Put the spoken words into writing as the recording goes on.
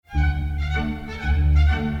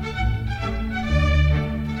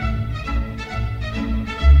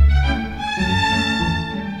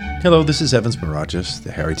Hello, this is Evans Mirages,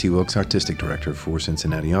 the Harry T. Wilkes Artistic Director for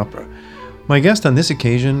Cincinnati Opera. My guest on this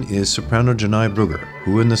occasion is soprano Janai Brugger,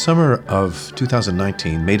 who in the summer of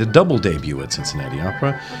 2019 made a double debut at Cincinnati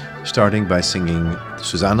Opera, starting by singing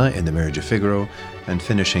Susanna in The Marriage of Figaro and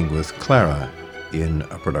finishing with Clara in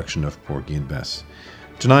a production of Porgy and Bess.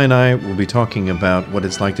 Janai and I will be talking about what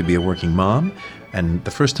it's like to be a working mom and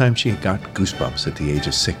the first time she got goosebumps at the age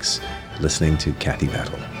of 6 listening to Kathy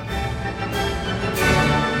Battle.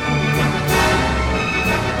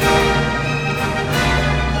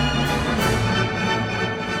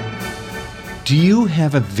 Do you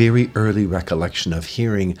have a very early recollection of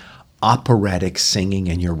hearing operatic singing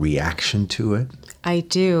and your reaction to it? I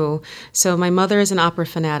do. So my mother is an opera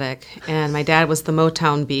fanatic, and my dad was the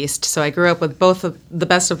Motown beast. So I grew up with both of the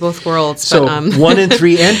best of both worlds. So but, 1 and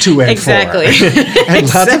 3 and 2 and 4. Exactly. and,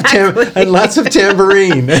 Exactly. Lots of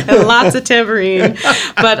tambourine. And lots of tambourine.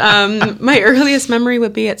 But my earliest memory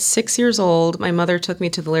would be at 6 years old. My mother took me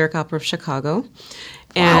to the Lyric Opera of Chicago,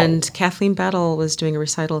 and Kathleen Battle was doing a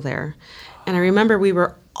recital there. And I remember we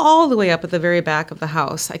were all the way up at the very back of the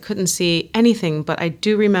house. I couldn't see anything, but I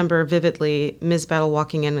do remember vividly Ms. Battle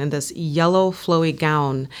walking in this yellow flowy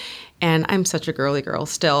gown. And I'm such a girly girl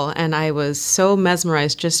still, and I was so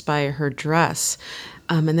mesmerized just by her dress.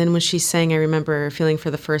 And then when she sang, I remember feeling for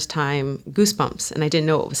the first time goosebumps, and I didn't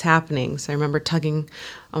know what was happening. So I remember tugging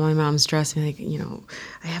on my mom's dress and like,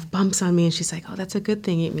 I have bumps on me. And she's like, oh, that's a good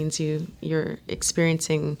thing. It means you're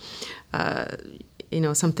experiencing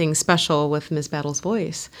something special with Ms. Battle's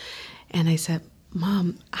voice. And I said,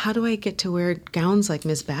 Mom, how do I get to wear gowns like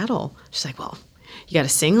Ms. Battle? She's like, well, you got to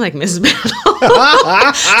sing like Ms. Battle.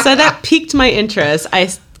 So that piqued my interest. I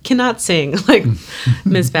cannot sing like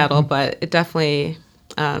Ms. Battle, but it definitely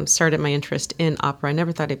started my interest in opera. I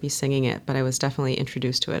never thought I'd be singing it, but I was definitely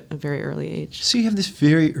introduced to it at a very early age. So you have this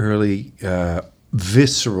very early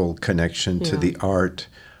visceral connection to the art.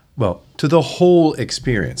 Well, to the whole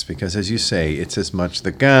experience, because as you say, it's as much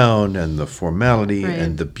the gown and the formality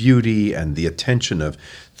and the beauty and the attention of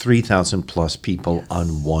 3,000 plus people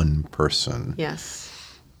on one person. Yes.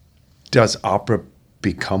 Does opera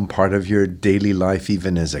become part of your daily life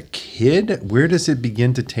even as a kid? Where does it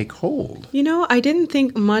begin to take hold? I didn't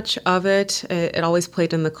think much of it. It always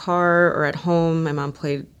played in the car or at home. My mom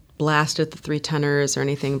played Blasted the Three Tenors or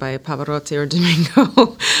anything by Pavarotti or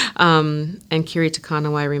Domingo, and Kiri Te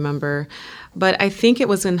Kanawa, I remember. But I think it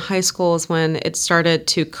was in high school is when it started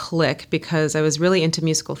to click because I was really into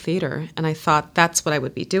musical theater, and I thought that's what I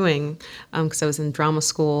would be doing because I was in drama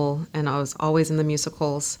school and I was always in the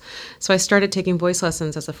musicals. So I started taking voice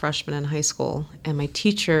lessons as a freshman in high school, and my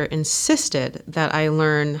teacher insisted that I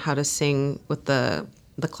learn how to sing with the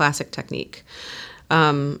classic technique.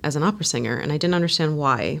 As an opera singer, and I didn't understand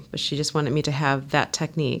why, but she just wanted me to have that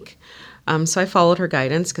technique. So I followed her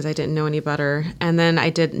guidance because I didn't know any better. And then I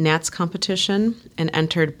did Nats competition and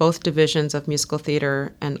entered both divisions of musical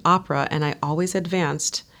theater and opera, and I always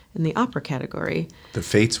advanced in the opera category. The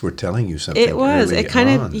fates were telling you something. It was.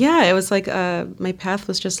 It was like my path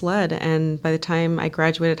was just led. And by the time I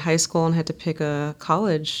graduated high school and had to pick a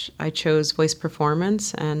college, I chose voice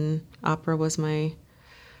performance, and opera was my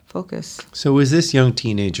focus. So as this young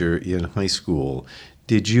teenager in high school,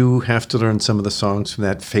 did you have to learn some of the songs from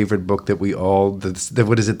that favorite book that we all,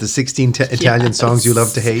 what is it, the 16 Italian songs you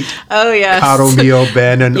love to hate? Oh, yes. Caro mio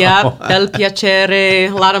ben and yeah, Bel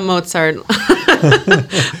Piacere, a lot of Mozart.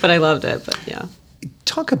 But I loved it, but yeah.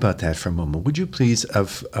 Talk about that for a moment, would you please,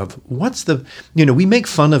 of what's the, we make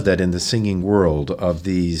fun of that in the singing world of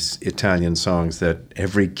these Italian songs that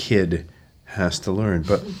every kid has to learn,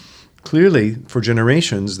 but clearly, for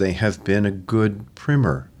generations, they have been a good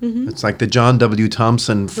primer. Mm-hmm. It's like the John W.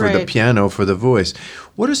 Thompson for the piano, for the voice.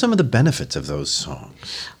 What are some of the benefits of those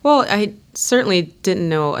songs? Well, I certainly didn't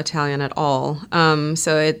know Italian at all.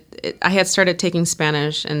 So I had started taking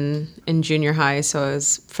Spanish in junior high, so I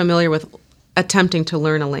was familiar with attempting to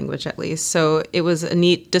learn a language at least. So it was a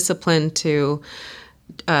neat discipline to,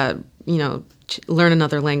 learn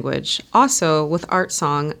another language. Also, with art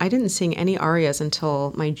song, I didn't sing any arias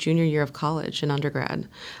until my junior year of college in undergrad.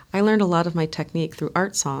 I learned a lot of my technique through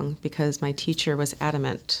art song because my teacher was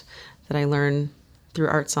adamant that I learn through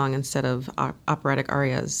art song instead of operatic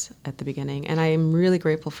arias at the beginning, and I am really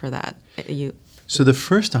grateful for that. So the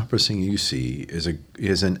first opera singer you see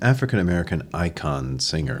is an African-American icon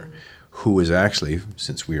singer who is actually,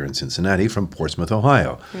 since we're in Cincinnati, from Portsmouth,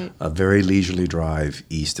 Ohio, a very leisurely drive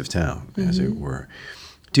east of town, as it were.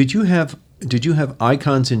 Did you have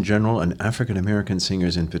icons in general and African-American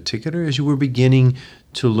singers in particular as you were beginning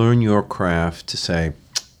to learn your craft to say,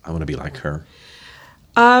 I want to be like her?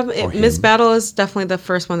 Ms. Battle is definitely the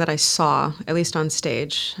first one that I saw, at least on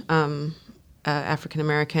stage, African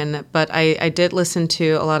American. But I did listen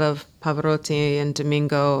to a lot of Pavarotti and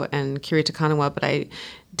Domingo and Kirita Kanawa, but I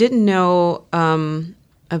didn't know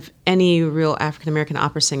of any real African American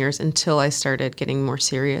opera singers until I started getting more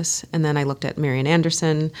serious. And then I looked at Marian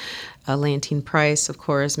Anderson, Leontine Price, of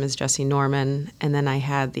course, Ms. Jessie Norman, and then I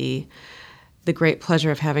had the great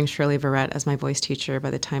pleasure of having Shirley Verrett as my voice teacher by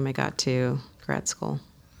the time I got to grad school.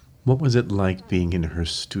 What was it like being in her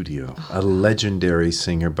studio? A legendary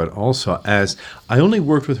singer, but also as I only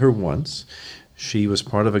worked with her once. She was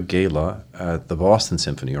part of a gala at the Boston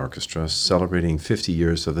Symphony Orchestra celebrating 50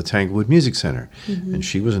 years of the Tanglewood Music Center. Mm-hmm. And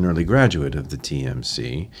she was an early graduate of the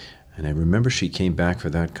TMC. And I remember she came back for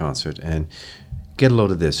that concert. And get a load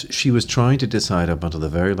of this. She was trying to decide up until the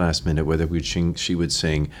very last minute whether she would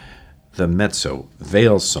sing the mezzo,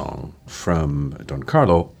 veil song from Don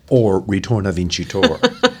Carlo or Ritorno Vincitore.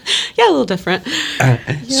 Yeah, a little different.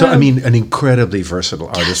 So, I mean, an incredibly versatile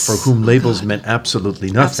artist for whom labels meant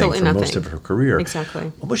absolutely nothing for most of her career. Exactly.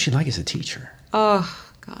 What was she like as a teacher? Oh,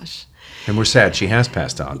 gosh. And we're sad she has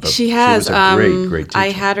passed on, but she has. She was a great teacher. I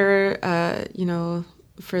had her,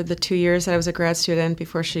 for the 2 years that I was a grad student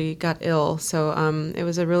before she got ill. So it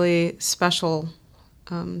was a really special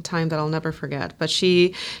time that I'll never forget. But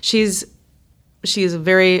she's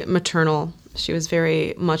very maternal. She was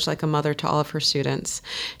very much like a mother to all of her students.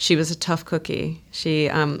 She was a tough cookie.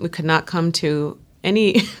 We could not come to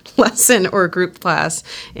any lesson or group class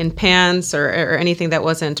in pants or anything that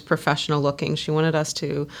wasn't professional looking. She wanted us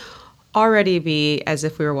to already be as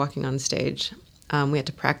if we were walking on stage. We had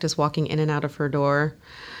to practice walking in and out of her door.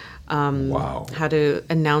 Wow. How to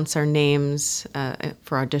announce our names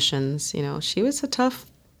for auditions. You know, she was a tough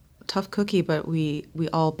cookie, but we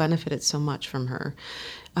all benefited so much from her.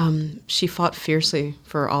 She fought fiercely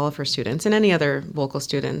for all of her students and any other vocal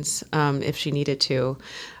students if she needed to,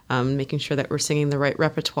 making sure that we're singing the right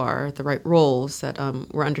repertoire, the right roles, that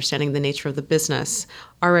we're understanding the nature of the business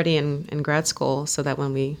already in grad school so that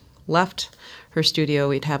when we left her studio,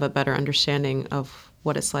 we'd have a better understanding of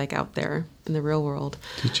what it's like out there in the real world.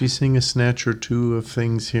 Did she sing a snatch or two of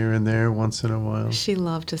things here and there once in a while? She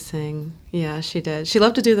loved to sing. Yeah, she did. She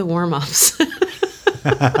loved to do the warm-ups.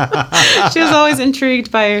 She was always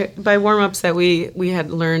intrigued by warm-ups that we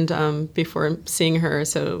had learned before seeing her,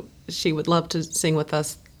 so she would love to sing with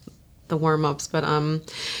us the warm-ups. But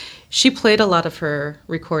she played a lot of her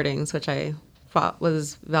recordings, which I thought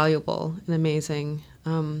was valuable and amazing.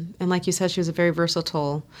 And like you said, she was a very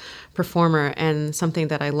versatile performer, and something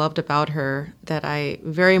that I loved about her that I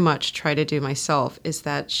very much try to do myself is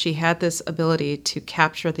that she had this ability to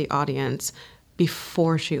capture the audience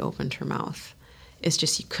before she opened her mouth. It's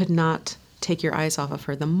just you could not take your eyes off of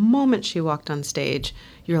her. The moment she walked on stage,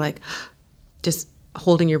 you're like just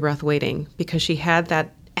holding your breath waiting, because she had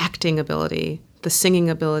that acting ability, the singing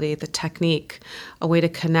ability, the technique, a way to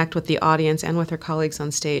connect with the audience and with her colleagues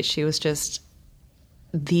on stage. She was just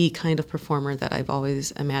the kind of performer that I've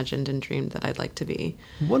always imagined and dreamed that I'd like to be.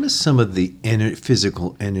 What is some of the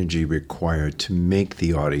physical energy required to make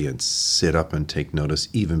the audience sit up and take notice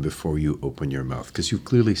even before you open your mouth? Because you've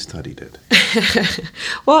clearly studied it.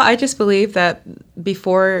 Well, I just believe that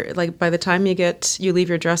before, like by the time you leave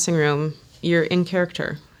your dressing room, you're in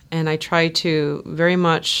character. And I try to very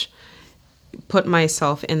much put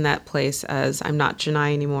myself in that place as I'm not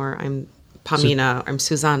Janai anymore. I'm Pamina, I'm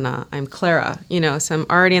Susanna, I'm Clara, so I'm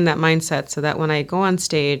already in that mindset so that when I go on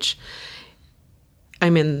stage,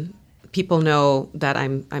 people know that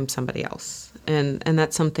I'm somebody else. And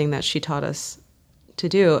that's something that she taught us to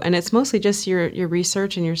do. And it's mostly just your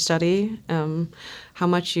research and your study, how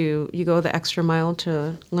much you go the extra mile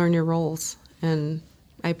to learn your roles. And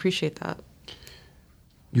I appreciate that.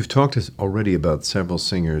 You've talked already about several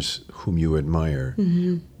singers whom you admire.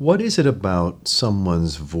 Mm-hmm. What is it about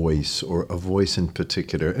someone's voice, or a voice in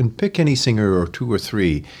particular, and pick any singer or two or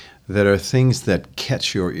three, that are things that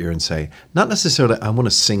catch your ear and say, not necessarily I want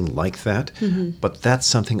to sing like that, mm-hmm. but that's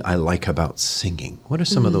something I like about singing? What are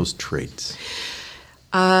some of those traits?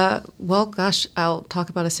 Well, gosh, I'll talk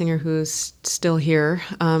about a singer who's still here.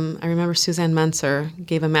 I remember Suzanne Menser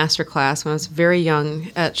gave a master class when I was very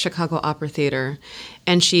young at Chicago Opera Theater,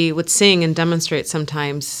 and she would sing and demonstrate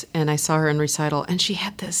sometimes, and I saw her in recital, and she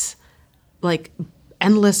had this, like,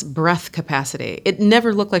 endless breath capacity. It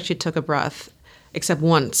never looked like she took a breath, except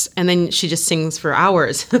once, and then she just sings for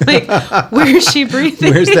hours. Like, where is she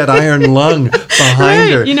breathing? Where's that iron lung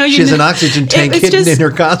behind her? She has an oxygen tank hidden in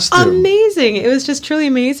her costume. Amazing. It was just truly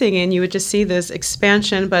amazing, and you would just see this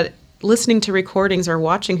expansion, but listening to recordings or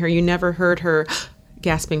watching her, you never heard her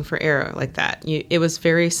gasping for air like that. It was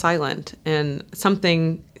very silent, and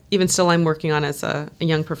something even still I'm working on as a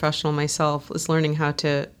young professional myself is learning how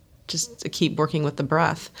to just keep working with the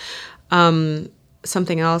breath.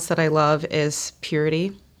 Something else that I love is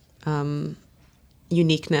purity,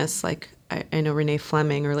 uniqueness. Like I know Renee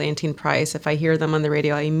Fleming or Leontine Price. If I hear them on the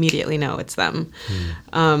radio, I immediately know it's them.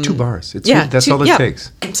 2 bars. That's all it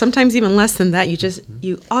takes. Sometimes even less than that.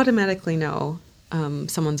 You automatically know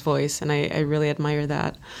someone's voice, and I really admire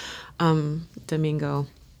that. Domingo,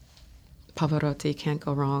 Pavarotti, can't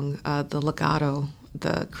go wrong. The legato,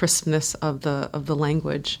 the crispness of the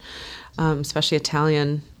language, especially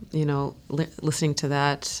Italian. Listening to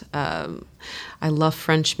that. I love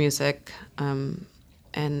French music,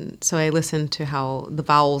 and so I listen to how the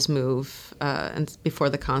vowels move and before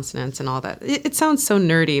the consonants and all that. It sounds so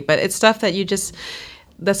nerdy, but it's stuff that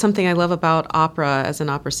that's something I love about opera as an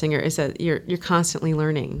opera singer, is that you're constantly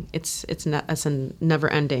learning. It's a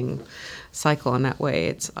never-ending cycle in that way.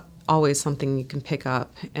 It's always something you can pick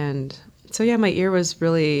up. And so, yeah, my ear was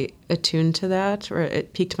really attuned to that, or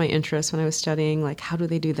it piqued my interest when I was studying, like, how do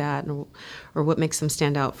they do that, or what makes them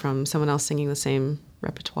stand out from someone else singing the same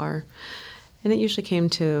repertoire. And it usually came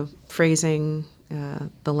to phrasing,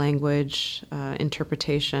 the language,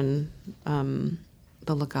 interpretation,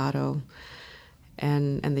 the legato,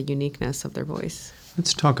 and the uniqueness of their voice.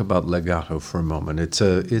 Let's talk about legato for a moment. It's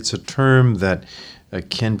a term that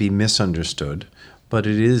can be misunderstood, but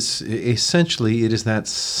it is that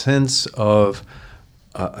sense of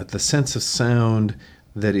the sense of sound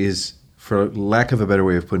that is, for lack of a better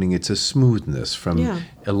way of putting it, it's a smoothness from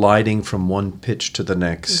eliding from one pitch to the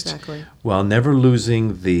next, exactly, while never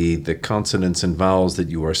losing the consonants and vowels that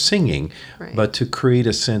you are singing, right, but to create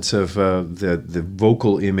a sense of the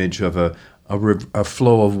vocal image of a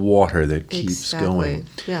flow of water that keeps going.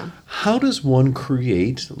 Yeah. How does one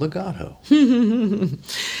create legato?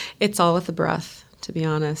 It's all with the breath, to be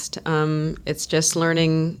honest. It's just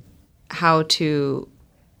learning how to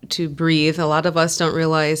breathe. A lot of us don't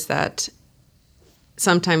realize that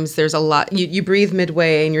sometimes there's a lot. You breathe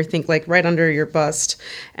midway and you think like right under your bust,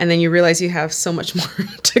 and then you realize you have so much more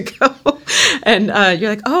to go. And you're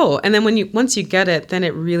like, oh, and then once you get it, then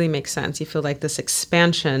it really makes sense. You feel like this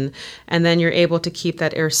expansion, and then you're able to keep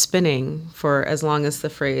that air spinning for as long as the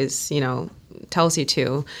phrase, tells you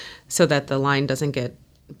to, so that the line doesn't get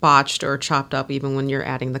botched or chopped up even when you're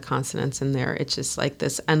adding the consonants in there. It's just like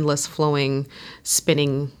this endless flowing,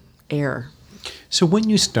 spinning air. So when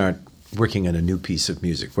you start working on a new piece of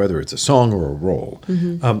music, whether it's a song or a roll,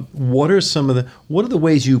 what are the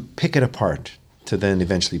ways you pick it apart to then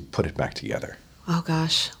eventually put it back together? Oh,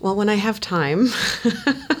 gosh. Well, when I have time.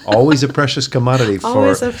 Always a precious commodity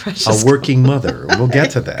for a working mother. We'll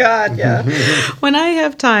get to that. God, yeah. When I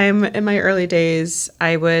have time in my early days,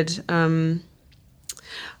 I would, I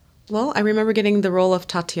remember getting the role of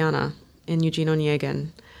Tatiana in Eugene Onegin.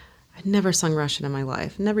 I'd never sung Russian in my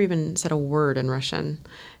life, never even said a word in Russian.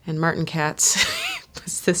 And Martin Katz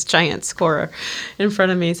was this giant scorer in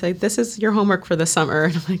front of me. He's like, this is your homework for the summer.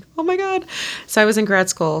 And I'm like, oh my God. So I was in grad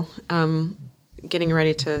school getting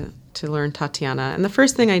ready to learn Tatiana. And the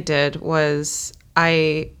first thing I did was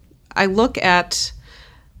I look at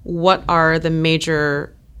what are the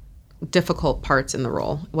major difficult parts in the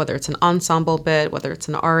role, whether it's an ensemble bit, whether it's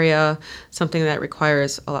an aria, something that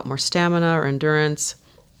requires a lot more stamina or endurance.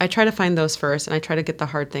 I try to find those first, and I try to get the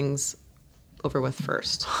hard things over with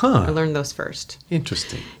first. I learn those first.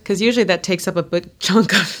 Interesting. Because usually that takes up a big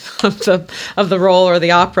chunk of the role or the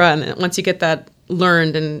opera, and once you get that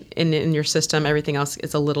learned in your system, everything else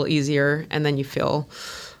is a little easier, and then you feel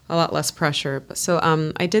a lot less pressure. So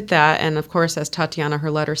I did that, and of course, as Tatiana, her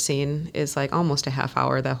letter scene is like almost a half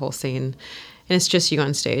hour, that whole scene, and it's just you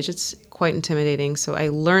on stage. It's quite intimidating. So I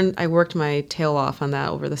worked my tail off on that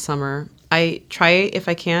over the summer. I try, if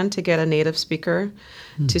I can, to get a native speaker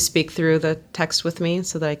to speak through the text with me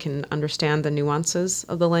so that I can understand the nuances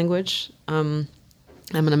of the language. I'm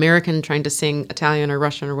an American trying to sing Italian or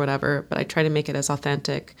Russian or whatever, but I try to make it as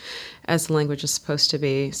authentic as the language is supposed to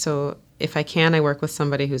be. So if I can, I work with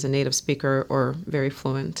somebody who's a native speaker or very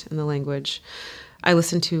fluent in the language. I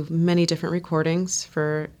listen to many different recordings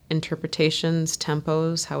for interpretations,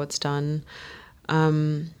 tempos, how it's done.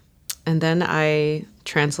 And then I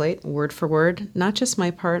translate word for word, not just my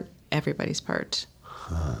part, everybody's part,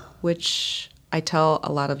 which I tell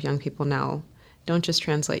a lot of young people now, don't just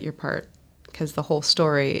translate your part, because the whole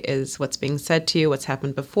story is what's being said to you, what's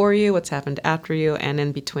happened before you, what's happened after you, and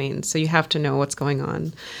in between. So you have to know what's going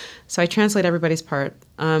on. So I translate everybody's part,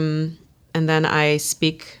 and then I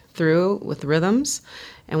speak through with rhythms.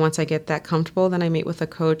 And once I get that comfortable, then I meet with a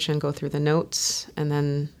coach and go through the notes, and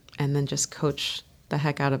then just coach the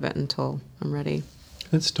heck out of it until I'm ready.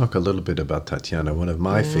 Let's talk a little bit about Tatiana, one of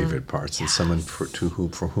my favorite parts, and someone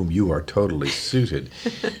for whom you are totally suited.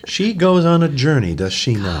 She goes on a journey, does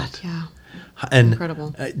she not? Yeah. And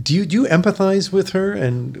Incredible. Do you empathize with her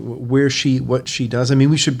and what she does? I mean,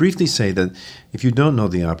 we should briefly say that if you don't know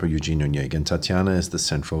the opera Eugene Onegin, Tatiana is the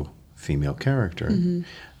central female character.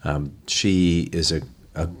 Mm-hmm. She is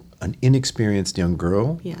an inexperienced young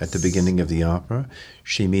girl at the beginning of the opera.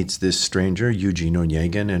 She meets this stranger, Eugene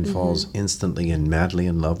Onegin, and falls instantly and madly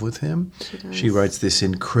in love with him. She writes this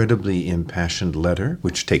incredibly impassioned letter,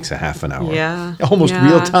 which takes a half an hour. Yeah. Almost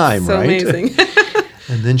real time, so right? Amazing.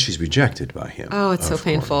 And then she's rejected by him. Oh, it's so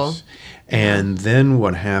painful. Course. And then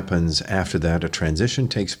what happens after that, a transition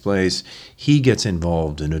takes place. He gets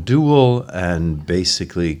involved in a duel and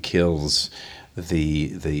basically kills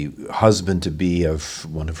the husband-to-be of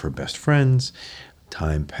one of her best friends.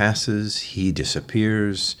 Time passes. He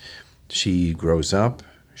disappears. She grows up.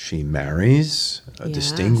 She marries a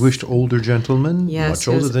distinguished older gentleman, much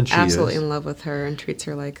older than she is. Absolutely in love with her and treats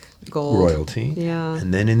her like gold. Royalty. Yeah.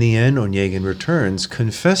 And then in the end, Onegin returns,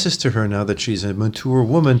 confesses to her now that she's a mature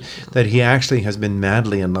woman, that he actually has been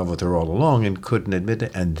madly in love with her all along and couldn't admit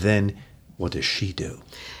it. And then what does she do?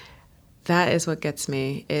 That is what gets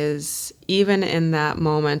me, is even in that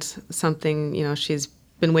moment, something, she's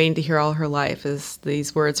been waiting to hear all her life is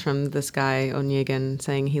these words from this guy, Onegin,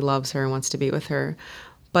 saying he loves her and wants to be with her.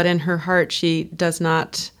 But in her heart, she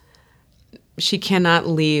cannot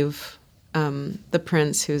leave the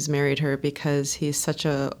prince who's married her because he's such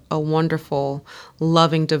a wonderful,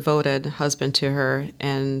 loving, devoted husband to her.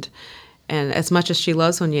 And as much as she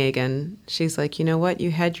loves Onegin, she's like, you know what?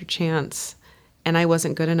 You had your chance, and I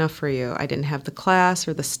wasn't good enough for you. I didn't have the class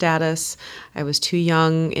or the status. I was too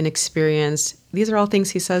young, inexperienced. These are all things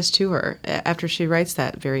he says to her after she writes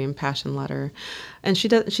that very impassioned letter. And she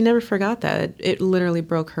never forgot that. It literally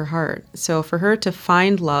broke her heart. So for her to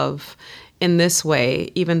find love in this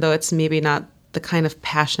way, even though it's maybe not the kind of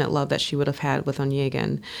passionate love that she would have had with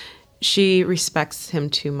Onegin, she respects him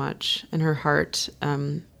too much, and her heart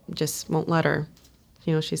just won't let her.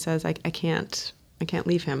 She says, I can't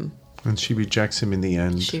leave him. And she rejects him in the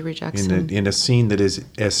end. She rejects him. In a scene that is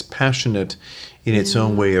as passionate in its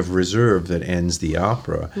own way of reserve that ends the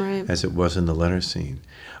opera as it was in the letter scene.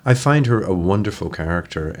 I find her a wonderful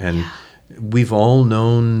character, and we've all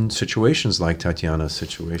known situations like Tatiana's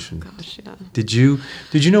situation. Gosh, yeah. Did you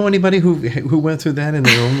know anybody who went through that in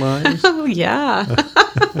their own lives? Oh, yeah.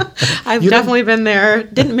 I've definitely been there.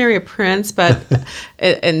 Didn't marry a prince, but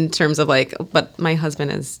in terms of but my husband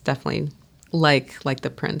is definitely like the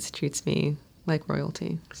prince, treats me like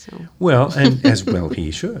royalty. So well, and as well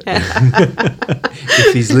he should.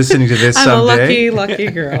 If he's listening to this someday. I'm a lucky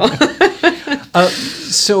girl.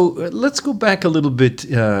 So let's go back a little bit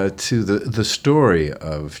to the story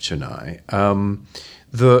of Chennai.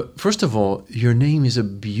 First of all, your name is a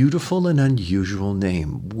beautiful and unusual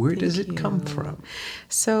name. Where does it come from?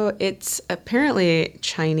 So it's apparently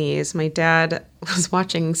Chinese. My dad was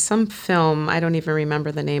watching some film. I don't even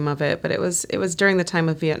remember the name of it, but it was during the time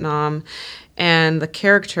of Vietnam. And the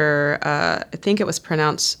character, I think it was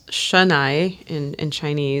pronounced Shenai in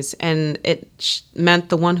Chinese, and it meant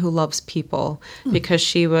the one who loves people, because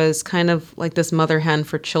she was kind of like this mother hen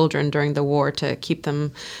for children during the war to keep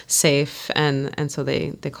them safe, and so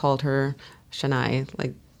they called her Shenai,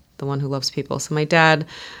 like the one who loves people. So my dad,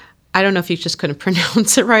 I don't know if he just couldn't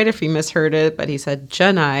pronounce it right, if he misheard it, but he said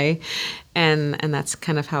Chennai, and that's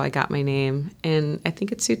kind of how I got my name. And I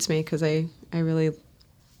think it suits me because I really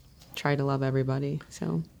try to love everybody.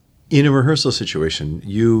 So in a rehearsal situation,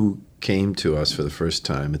 you came to us for the first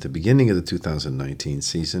time at the beginning of the 2019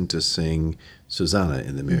 season to sing Susanna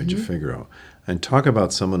in The Marriage of Figaro, and talk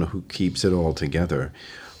about someone who keeps it all together.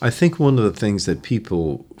 I think one of the things that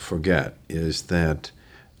people forget is that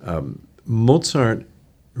Mozart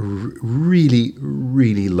really,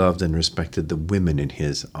 really loved and respected the women in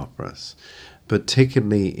his operas,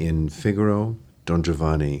 particularly in Figaro, Don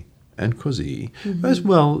Giovanni, and Così, as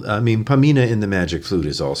well. I mean, Pamina in The Magic Flute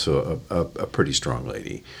is also a pretty strong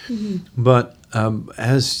lady. But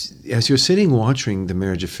as you're sitting watching The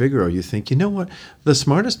Marriage of Figaro, you think, you know what? The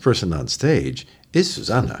smartest person on stage is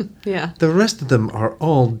Susanna. Yeah. The rest of them are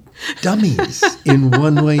all dummies in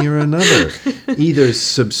one way or another, either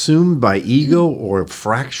subsumed by ego or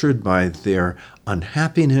fractured by their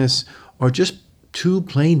unhappiness, or just too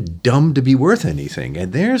plain dumb to be worth anything.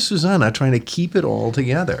 And there's Susanna trying to keep it all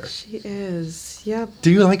together. She is, yep.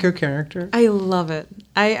 Do you like her character? I love it.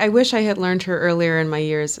 I wish I had learned her earlier in my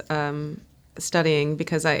years studying,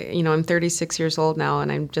 because I'm 36 years old now,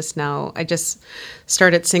 and I just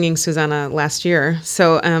started singing Susanna last year.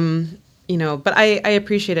 So, but I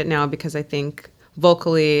appreciate it now because I think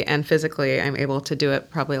vocally and physically I'm able to do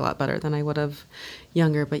it probably a lot better than I would have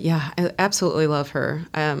younger. But yeah, I absolutely love her.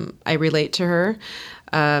 I relate to her.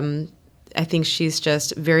 I think she's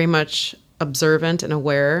just very much observant and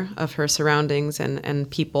aware of her surroundings and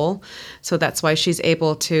people. So that's why she's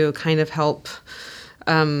able to kind of help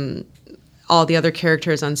all the other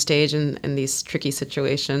characters on stage in these tricky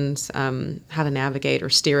situations, how to navigate or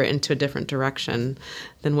steer it into a different direction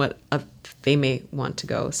than what they may want to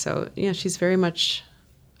go. So, yeah, she's very much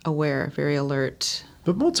aware, very alert.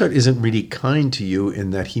 But Mozart isn't really kind to you in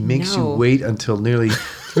that he makes you wait until nearly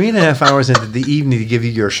 3.5 hours into the evening to give you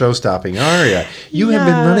your show-stopping aria. You have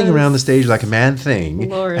been running around the stage like a mad thing,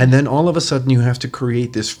 Lord. And then all of a sudden you have to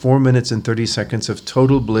create this 4 minutes and 30 seconds of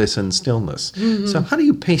total bliss and stillness. Mm-hmm. So how do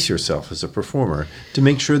you pace yourself as a performer to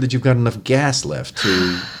make sure that you've got enough gas left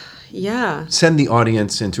to send the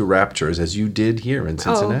audience into raptures as you did here in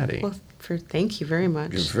Cincinnati? Well, thank you very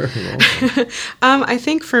much. You're very welcome. I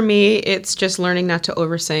think for me, it's just learning not to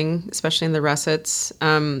oversing, especially in the recits.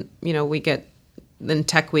 We get in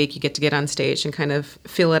Tech Week, you get to get on stage and kind of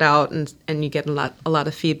feel it out, and you get a lot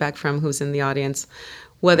of feedback from who's in the audience.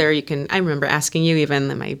 Whether you can, I remember asking you even,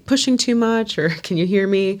 am I pushing too much, or can you hear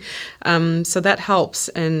me? So that helps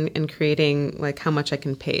in creating like how much I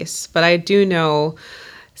can pace. But I do know.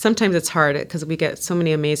 Sometimes it's hard because we get so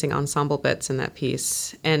many amazing ensemble bits in that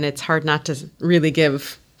piece, and it's hard not to really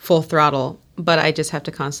give full throttle. But I just have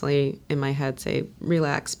to constantly, in my head, say,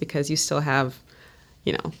 relax, because you still have,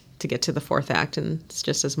 to get to the fourth act, and it's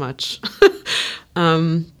just as much.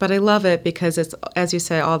 But I love it because it's, as you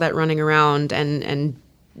say, all that running around and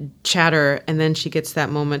chatter, and then she gets that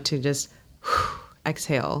moment to just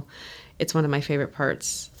exhale. It's one of my favorite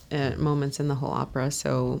moments in the whole opera.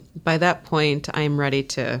 So by that point, I'm ready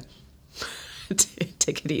to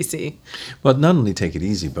take it easy. Well, not only take it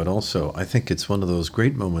easy, but also I think it's one of those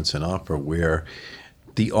great moments in opera where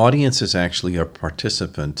the audience is actually a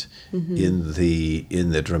participant in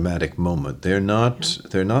the dramatic moment. They're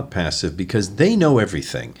not passive because they know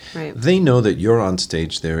everything. Right. They know that you're on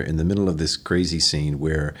stage there in the middle of this crazy scene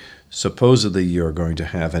where supposedly you're going to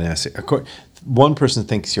have one person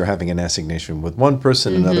thinks you're having an assignation with one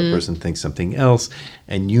person, another person thinks something else,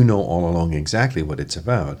 and you know all along exactly what it's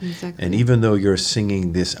about. Exactly. And even though you're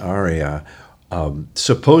singing this aria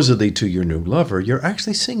supposedly to your new lover, you're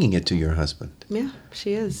actually singing it to your husband. Yeah,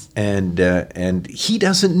 she is. And he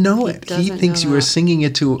doesn't know it. He thinks you are that. singing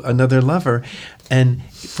it to another lover. And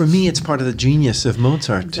for me, it's part of the genius of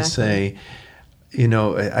Mozart to say,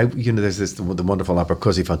 there's the wonderful opera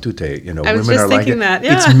Così fan tutte. I was women just are like thinking that.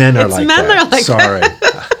 Yeah. It's men are it's like men that. Are like Sorry,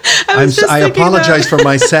 that. I apologize for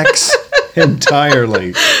my sex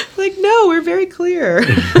entirely. Like, no, we're very clear.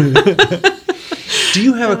 Do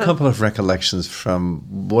you have a couple of recollections from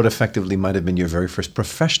what effectively might have been your very first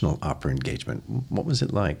professional opera engagement? What was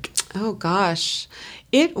it like? Oh gosh,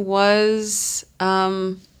 it was.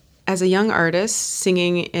 As a young artist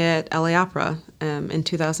singing at LA Opera in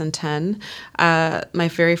 2010, my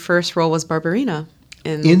very first role was Barbarina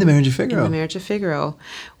in The Marriage of Figaro. In The Marriage of Figaro,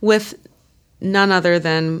 with none other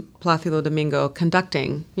than Plácido Domingo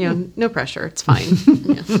conducting. No pressure, it's fine.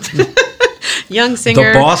 Young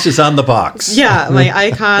singer. The boss is on the box. Yeah, my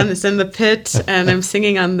icon is in the pit, and I'm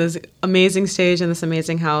singing on this amazing stage in this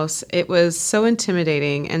amazing house. It was so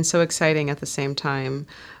intimidating and so exciting at the same time.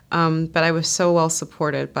 But I was so well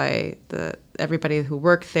supported by everybody who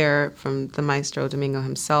worked there, from the maestro Domingo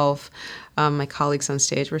himself. My colleagues on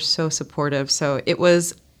stage were so supportive. So it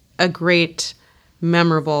was a great,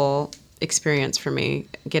 memorable experience for me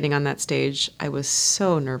getting on that stage. I was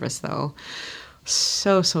so nervous, though.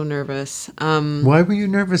 So nervous. Why were you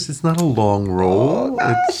nervous? It's not a long role.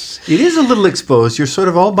 It is a little exposed. You're sort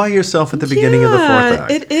of all by yourself at the beginning of the fourth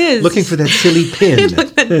act. It is. Looking for that silly pin.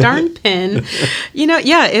 That darn pin.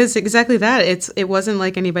 It's exactly that. It wasn't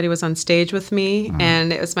like anybody was on stage with me,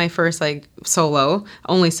 and it was my first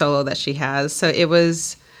only solo that she has. So it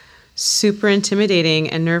was super intimidating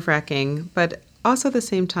and nerve-wracking. But also at the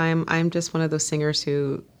same time, I'm just one of those singers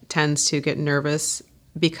who tends to get nervous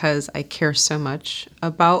because I care so much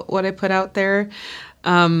about what I put out there.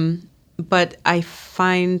 But I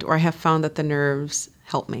have found that the nerves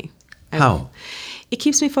help me. How? It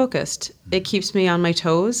keeps me focused. It keeps me on my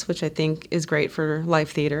toes, which I think is great for live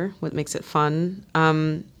theater, what makes it fun.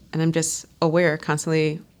 And I'm just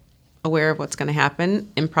constantly aware of what's going to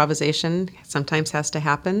happen. Improvisation sometimes has to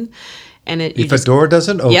happen. And if a door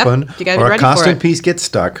doesn't open, or a costume piece gets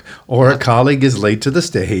stuck, or a colleague is late to the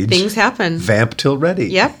stage, things happen. Vamp till ready.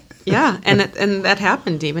 Yep. Yeah. And that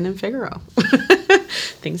happened even in Figaro.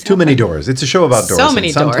 Things Too many doors. It's a show about doors. So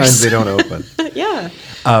many doors. Sometimes doors. they don't open. Yeah.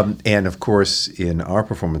 And of course, in our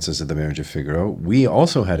performances of The Marriage of Figaro, we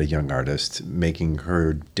also had a young artist making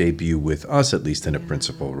her debut with us, at least in a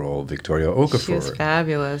principal role, Victoria Okafor. She was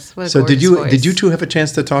fabulous. What a So gorgeous voice. did you two have a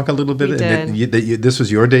chance to talk a little bit? We did. And this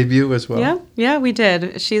was your debut as well? Yeah, we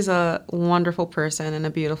did. She's a wonderful person and a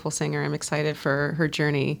beautiful singer. I'm excited for her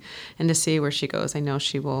journey and to see where she goes. I know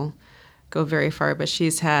she will go very far, but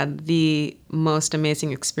she's had the most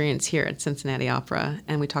amazing experience here at Cincinnati Opera,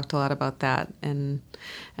 and we talked a lot about that and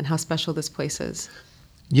how special this place is.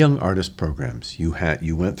 Young artist programs. You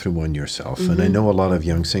went through one yourself, and I know a lot of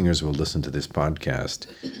young singers will listen to this podcast,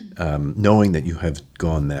 knowing that you have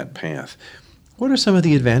gone that path. What are some of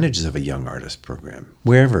the advantages of a young artist program,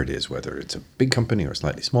 wherever it is, whether it's a big company or a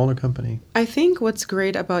slightly smaller company? I think what's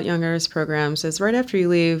great about young artist programs is right after you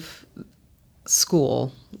leave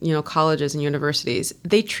school, colleges and universities,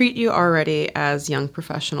 they treat you already as young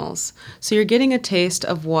professionals. So you're getting a taste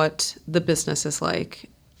of what the business is like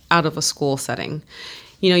out of a school setting.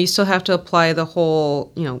 You still have to apply the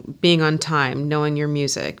whole, being on time, knowing your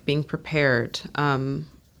music, being prepared, and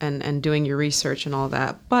doing your research and all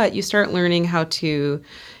that. But you start learning how to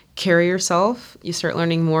carry yourself. You start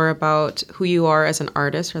learning more about who you are as an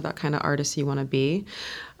artist or that kind of artist you want to be.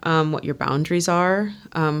 What your boundaries are,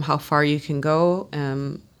 how far you can go,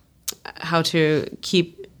 how to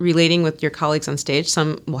keep relating with your colleagues on stage.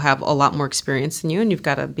 Some will have a lot more experience than you, and you've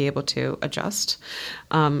got to be able to adjust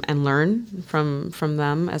and learn from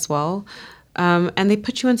them as well. And they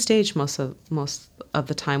put you on stage most of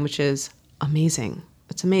the time, which is amazing.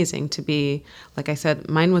 It's amazing to be, like I said,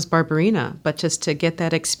 mine was Barbarina, but just to get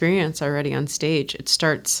that experience already on stage, it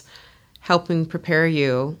starts helping prepare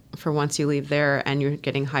you for once you leave there and you're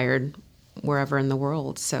getting hired wherever in the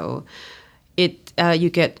world. So you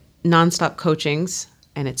get nonstop coachings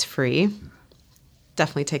and it's free.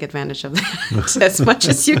 Definitely take advantage of that as much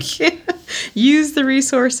as you can. Use the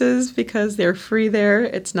resources because they're free there.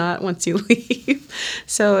 It's not once you leave.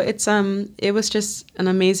 So it was just an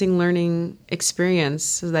amazing learning experience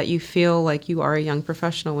so that you feel like you are a young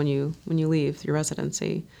professional when you leave your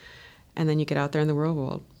residency. And then you get out there in the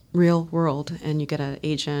real world, and you get an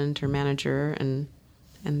agent or manager, and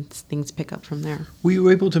things pick up from there. Were you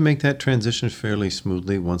able to make that transition fairly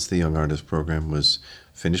smoothly once the Young Artist program was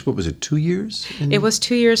finished? What was it, 2 years? It was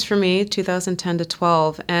 2 years for me, 2010 to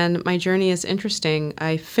 12, and my journey is interesting.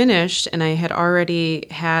 I finished, and I had already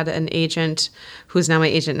had an agent, who's now my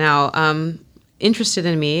agent now, interested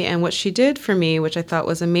in me, and what she did for me, which I thought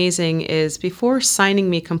was amazing, is before signing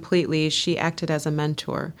me completely, she acted as a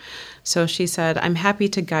mentor. So she said, I'm happy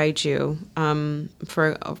to guide you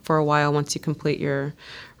for a while once you complete your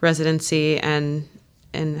residency and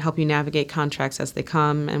help you navigate contracts as they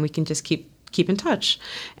come, and we can just keep in touch.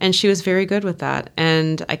 And she was very good with that,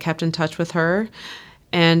 and I kept in touch with her,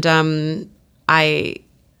 and I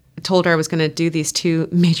told her I was going to do these 2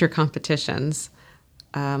 major competitions.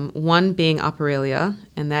 One being Operalia,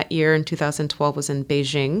 and that year in 2012 was in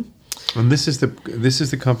Beijing. And this is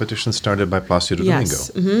the competition started by Plácido Domingo. Yes,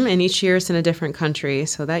 and each year it's in a different country.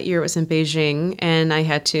 So that year it was in Beijing, and I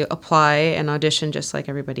had to apply and audition just like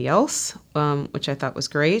everybody else, which I thought was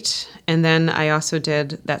great. And then I also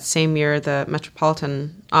did that same year the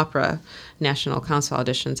Metropolitan Opera National Council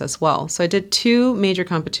auditions as well. So I did 2 major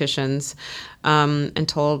competitions and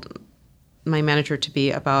told my manager to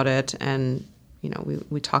be about it, and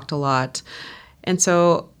we talked a lot. And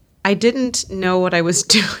so I didn't know what I was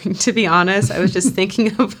doing, to be honest. I was just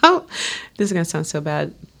thinking about, this is going to sound so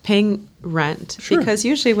bad, paying rent. Sure. Because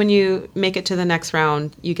usually when you make it to the next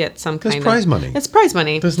round, you get some kind of... It's prize money. It's prize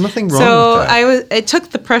money. There's nothing wrong with that. So it took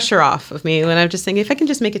the pressure off of me when I was just thinking, if I can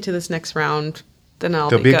just make it to this next round, then There'll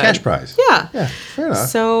be good. A cash prize. Yeah. Yeah, fair enough.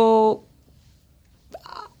 So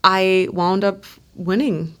I wound up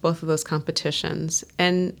winning both of those competitions.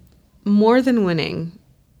 And more than winning,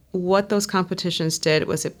 what those competitions did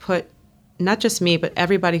was it put not just me, but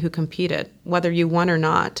everybody who competed, whether you won or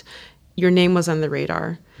not, your name was on the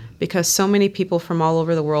radar, because so many people from all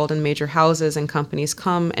over the world and major houses and companies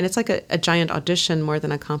come, and it's like a giant audition more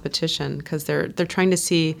than a competition, because they're trying to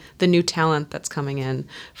see the new talent that's coming in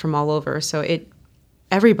from all over. So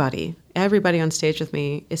everybody on stage with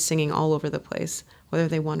me is singing all over the place, whether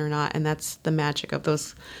they won or not, and that's the magic of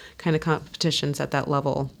those kind of competitions at that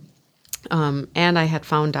level. And I had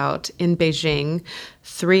found out in Beijing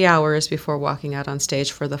 3 hours before walking out on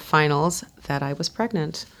stage for the finals that I was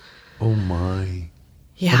pregnant. Oh, my.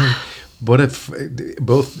 Yeah. What if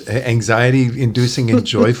both anxiety-inducing and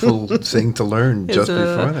joyful thing to learn just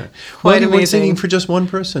before that? Quite you amazing. weren't singing for just one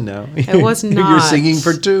person now. It was not. You're singing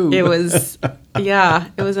for 2. It was,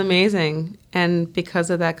 it was amazing. And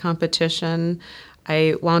because of that competition,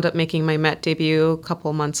 I wound up making my Met debut a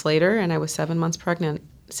couple months later, and I was 7 months pregnant,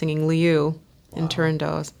 singing Liu in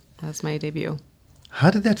Turandot. That's my debut. How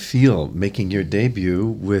did that feel, making your debut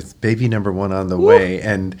with baby number one on the way,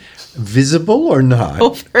 and visible or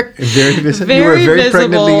not? Very visible. You were very visible.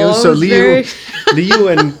 pregnant, Liu. So Liu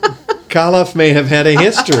and Kalof may have had a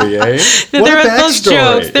history, eh? There were those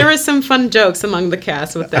jokes. There were some fun jokes among the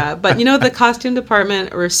cast with that. But, the costume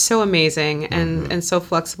department were so amazing and so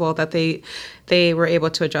flexible that they were able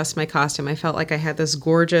to adjust my costume. I felt like I had this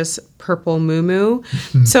gorgeous purple muumuu.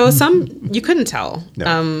 So you couldn't tell.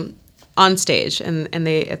 No. On stage, and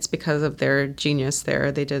it's because of their genius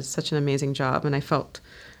there. They did such an amazing job, and I felt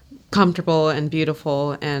comfortable and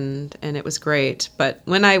beautiful, and it was great. But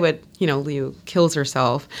when I would, Liu kills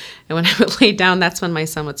herself, and when I would lay down, that's when my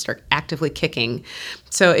son would start actively kicking.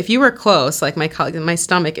 So if you were close, like my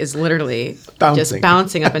stomach is literally just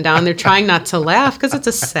bouncing up and down. They're trying not to laugh because it's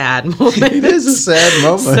a sad moment. It is a sad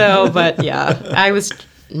moment. So, but yeah, I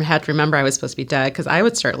had to remember I was supposed to be dead because I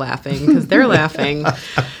would start laughing because they're laughing.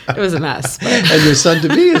 It was a mess. But. And your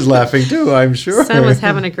son-to-be is laughing too, I'm sure. Son was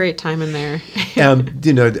having a great time in there.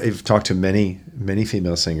 I've talked to many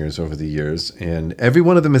female singers over the years, and every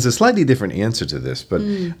one of them has a slightly different answer to this. But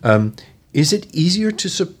is it easier to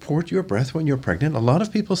support your breath when you're pregnant? A lot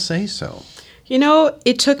of people say so.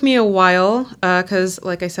 It took me a while because,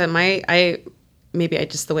 like I said,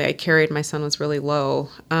 the way I carried my son was really low.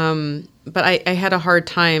 But I had a hard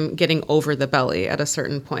time getting over the belly at a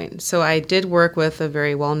certain point. So I did work with a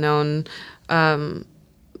very well-known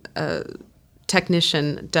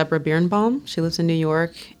technician, Deborah Birnbaum. She lives in New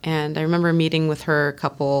York. And I remember meeting with her a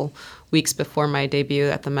couple weeks before my debut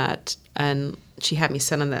at the Met. And she had me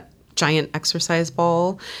sit on that giant exercise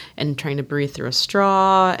ball and trying to breathe through a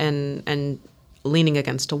straw and leaning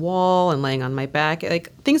against a wall and laying on my back,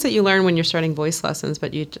 like things that you learn when you're starting voice lessons,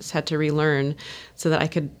 but you just had to relearn so that I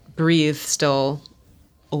could breathe still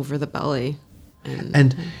over the belly.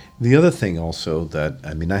 And the other thing also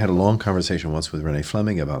I had a long conversation once with Renee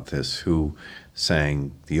Fleming about this, who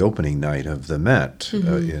sang the opening night of the Met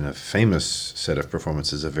in a famous set of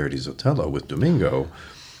performances of Verdi's Otello with Domingo,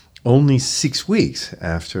 only 6 weeks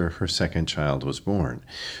after her second child was born.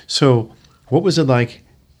 So what was it like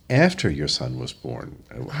after your son was born?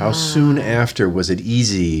 How soon after was it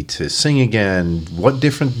easy to sing again? What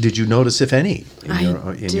different did you notice, if any,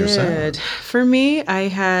 in your sound? For me, I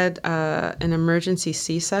had an emergency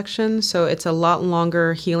C-section, so it's a lot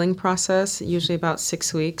longer healing process, usually about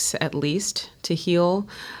 6 weeks at least to heal.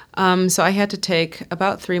 So I had to take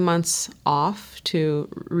about 3 months off to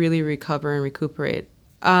really recover and recuperate.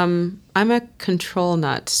 I'm a control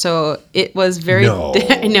nut, so it was very... No.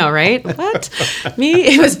 I know, right? What?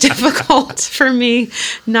 It was difficult for me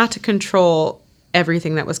not to control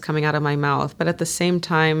everything that was coming out of my mouth, but at the same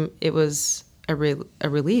time, it was a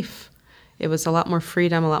relief. It was a lot more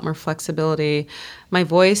freedom, a lot more flexibility. My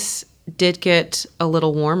voice did get a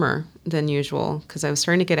little warmer than usual because I was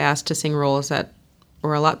starting to get asked to sing roles that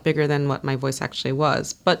were a lot bigger than what my voice actually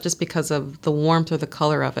was, but just because of the warmth or the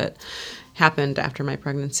color of it happened after my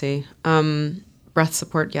pregnancy. Breath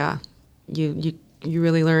support, yeah. You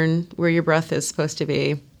really learn where your breath is supposed to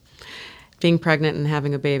be. Being pregnant and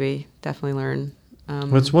having a baby, definitely learn.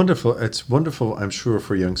 Well, it's wonderful. It's wonderful, I'm sure,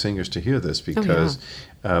 for young singers to hear this because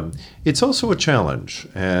it's also a challenge.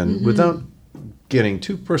 And without getting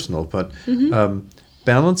too personal, but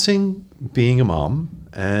balancing being a mom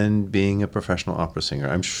and being a professional opera singer.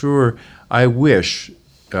 I'm sure, I wish,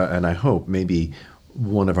 and I hope maybe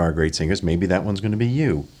one of our great singers, maybe that one's going to be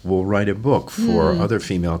you, will write a book for other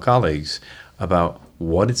female colleagues about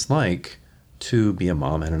what it's like to be a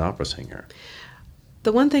mom and an opera singer.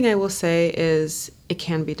 The one thing I will say is it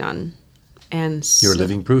can be done. And you're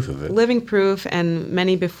living proof of it. Living proof, and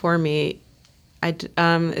many before me.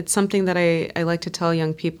 It's something that I like to tell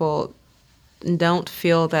young people, don't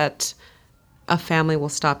feel that a family will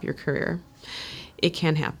stop your career. It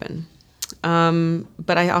can happen.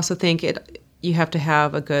 But I also think you have to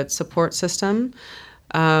have a good support system,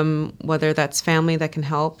 whether that's family that can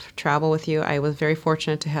help travel with you. I was very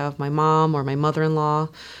fortunate to have my mom or my mother-in-law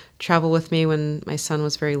travel with me when my son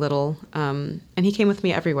was very little, and he came with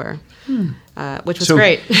me everywhere, which was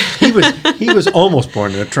great. he was almost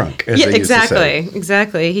born in a trunk, as they used to say.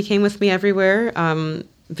 Exactly. He came with me everywhere.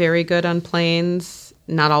 Very good on planes.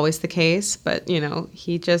 Not always the case, but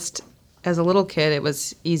he just, as a little kid, it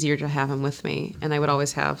was easier to have him with me, and I would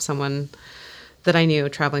always have someone that I knew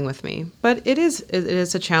traveling with me. But it is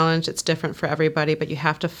a challenge. It's different for everybody, but you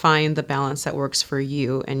have to find the balance that works for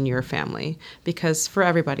you and your family, because for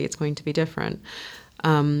everybody it's going to be different.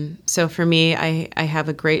 So for me, I have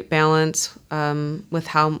a great balance with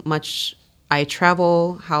how much I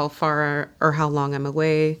travel, how far or how long I'm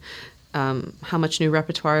away, how much new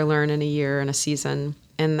repertoire I learn in a year and a season.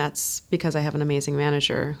 And that's because I have an amazing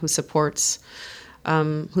manager who supports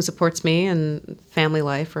me and family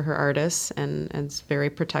life for her artists, and is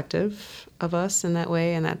very protective of us in that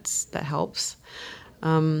way, and that helps.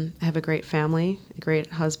 I have a great family, a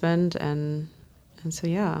great husband, and so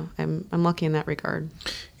yeah, I'm lucky in that regard.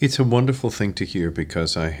 It's a wonderful thing to hear,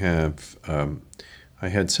 because I had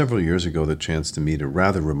several years ago the chance to meet a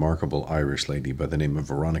rather remarkable Irish lady by the name of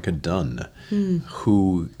Veronica Dunn,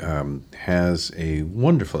 who has a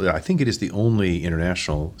wonderful, I think it is the only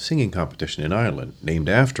international singing competition in Ireland named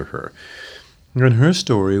after her. And her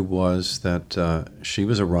story was that she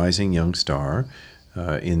was a rising young star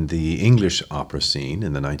in the English opera scene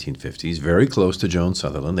in the 1950s, very close to Joan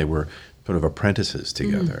Sutherland. They were sort of apprentices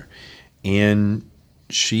together. And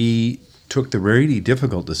she took the really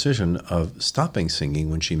difficult decision of stopping singing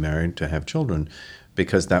when she married to have children,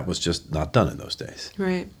 because that was just not done in those days.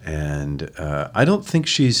 Right. And I don't think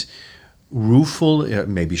she's rueful.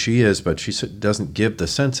 Maybe she is, but she doesn't give the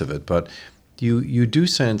sense of it. But you do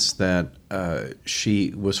sense that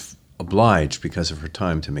she was obliged because of her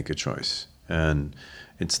time to make a choice. And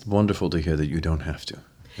it's wonderful to hear that you don't have to.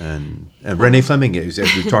 And Renee Fleming, as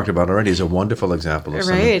we've talked about already, is a wonderful example of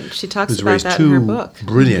someone right. She talks who's about raised that two in her book.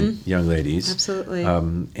 brilliant young ladies. Absolutely.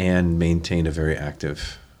 And maintained a very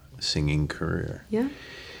active singing career. Yeah.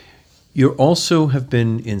 You also have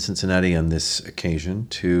been in Cincinnati on this occasion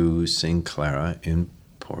to sing Clara in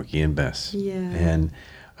Porgy and Bess. Yeah. And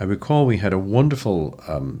I recall we had a wonderful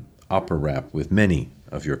opera rap with many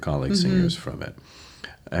of your colleague singers from it.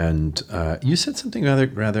 And you said something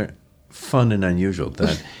rather fun and unusual,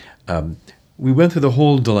 that we went through the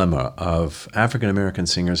whole dilemma of African-American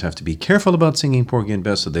singers have to be careful about singing Porgy and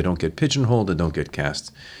Bess so they don't get pigeonholed and don't get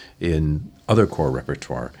cast in other core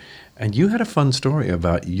repertoire. And you had a fun story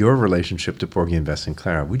about your relationship to Porgy and Bess and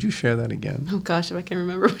Clara. Would you share that again? Oh gosh, if I can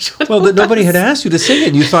remember which one. Well, that nobody had asked you to sing it,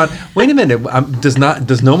 and you thought, wait a minute, does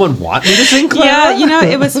no one want me to sing Clara? Yeah,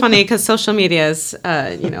 it was funny because social media is,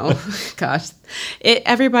 gosh,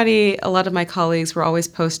 everybody, a lot of my colleagues were always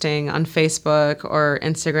posting on Facebook or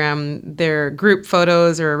Instagram their group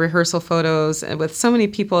photos or rehearsal photos with so many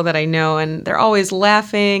people that I know, and they're always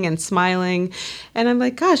laughing and smiling. And I'm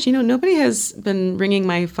like, gosh, nobody has been ringing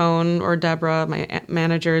my phone or Deborah, my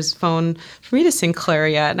manager's phone, for me to sing Clara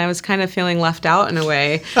yet. And I was kind of feeling left out in a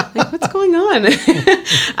way. Like, what's going on?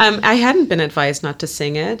 I hadn't been advised not to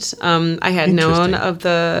sing it. I had known of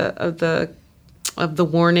the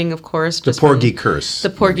warning, of course. The Porgy curse. The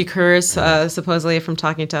Porgy curse, supposedly from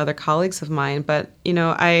talking to other colleagues of mine. But,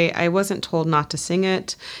 I wasn't told not to sing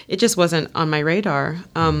it. It just wasn't on my radar.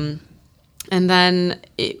 And then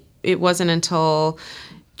it wasn't until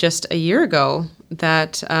just a year ago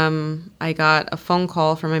that I got a phone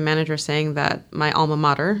call from my manager saying that my alma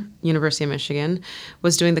mater, University of Michigan,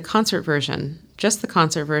 was doing the concert version, just the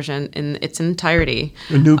concert version in its entirety.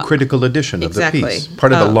 A new critical edition of the piece.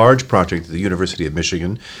 Part of the large project at the University of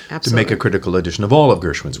Michigan to make a critical edition of all of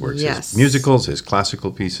Gershwin's works. Yes. His musicals, his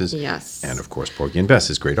classical pieces. Yes. And, of course, Porgy and Bess,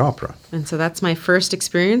 his great opera. And so that's my first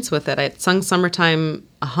experience with it. I'd sung Summertime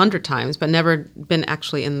 100 times, but never been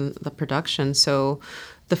actually in the production. So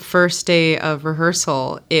the first day of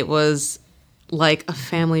rehearsal, it was like a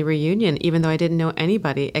family reunion, even though I didn't know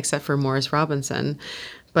anybody except for Morris Robinson.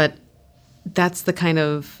 But that's the kind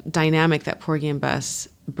of dynamic that Porgy and Bess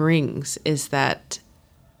brings, is that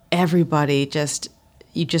everybody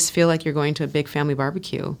you just feel like you're going to a big family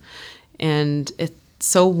barbecue. And it's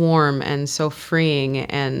so warm and so freeing,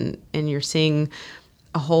 and you're seeing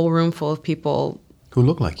a whole room full of people who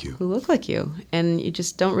look like you. And you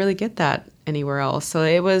just don't really get that anywhere else. So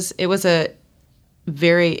it was a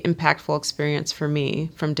very impactful experience for me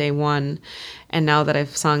from day one. And now that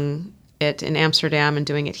I've sung it in Amsterdam and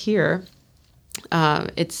doing it here,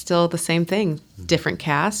 it's still the same thing. Different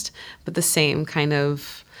cast, but the same kind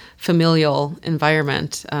of familial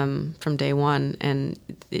environment from day one. And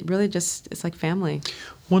it really it's like family.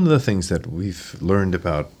 One of the things that we've learned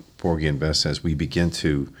about Porgy and Bess as we begin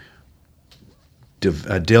to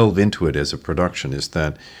delve into it as a production is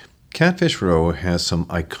that Catfish Row has some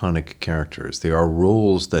iconic characters. They are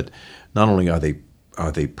roles that not only are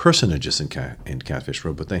they personages in Catfish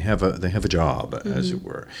Row, but they have a job, as it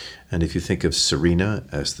were. And if you think of Serena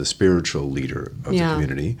as the spiritual leader of the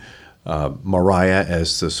community, Mariah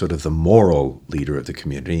as the sort of the moral leader of the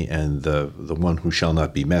community and the one who shall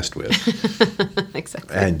not be messed with.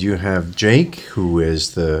 Exactly. And you have Jake, who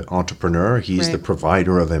is the entrepreneur. He's the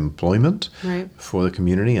provider of employment for the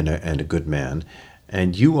community and a good man.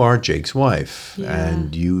 And you are Jake's wife,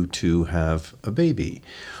 and you two have a baby.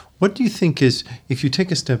 What do you think is, if you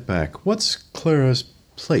take a step back, what's Clara's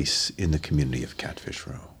place in the community of Catfish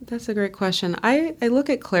Row? That's a great question. I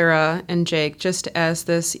look at Clara and Jake just as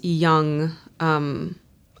this young,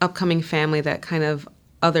 upcoming family that kind of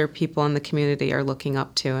other people in the community are looking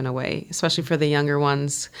up to in a way, especially for the younger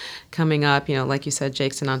ones coming up. You know, like you said,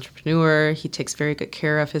 Jake's an entrepreneur. He takes very good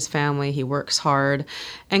care of his family. He works hard.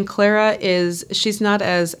 And Clara she's not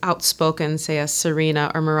as outspoken, say, as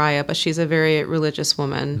Serena or Mariah, but she's a very religious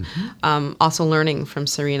woman, also learning from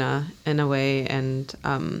Serena in a way and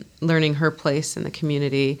learning her place in the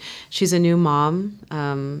community. She's a new mom,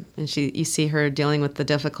 and you see her dealing with the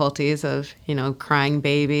difficulties of, crying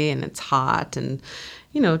baby and it's hot and,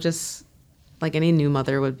 just like any new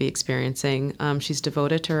mother would be experiencing. She's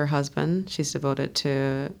devoted to her husband. She's devoted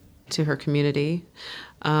to her community.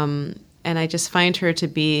 And I just find her to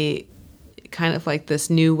be kind of like this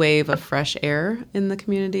new wave of fresh air in the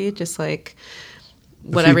community, just like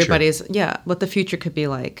what what the future could be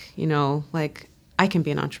like, like I can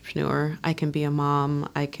be an entrepreneur. I can be a mom.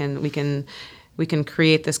 we can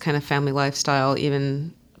create this kind of family lifestyle,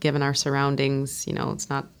 even given our surroundings. It's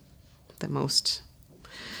not the most...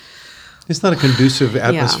 It's not a conducive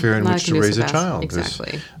atmosphere in which to raise a child.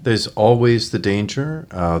 Exactly. There's always the danger.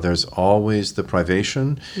 There's always the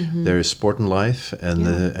privation. There's sport and life, and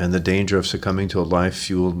the danger of succumbing to a life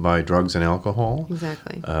fueled by drugs and alcohol.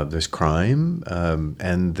 Exactly. There's crime,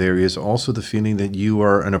 and there is also the feeling that you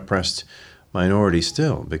are an oppressed minority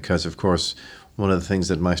still, because of course one of the things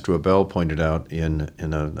that Maestro Abel pointed out in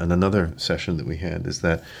another session that we had is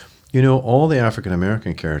that all the African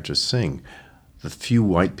American characters sing. The few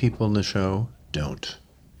white people in the show don't.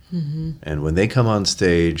 And when they come on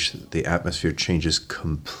stage, the atmosphere changes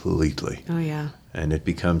completely. Oh, yeah. And it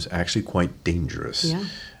becomes actually quite dangerous. Yeah.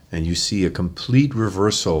 And you see a complete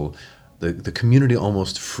reversal. The community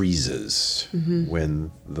almost freezes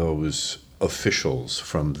when those officials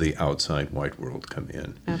from the outside white world come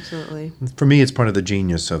in. Absolutely. For me, it's part of the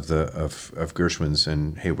genius of Gershwin's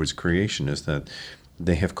and Hayward's creation is that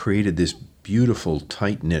they have created this beautiful,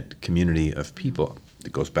 tight-knit community of people.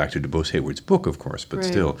 It goes back to Du Bois Hayward's book, of course, but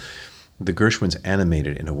still, the Gershwins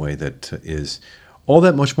animated in a way that is all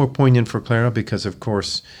that much more poignant for Clara because, of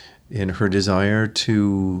course, in her desire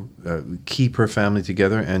to keep her family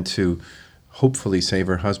together and to hopefully save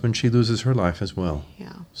her husband, she loses her life as well.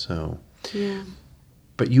 Yeah. So. Yeah.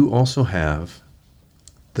 But you also have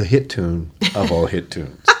the hit tune of all hit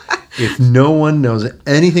tunes. If no one knows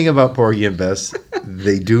anything about Porgy and Bess,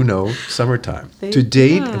 they do know Summertime. To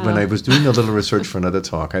date, when I was doing a little research for another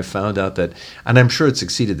talk, I found out that, and I'm sure it's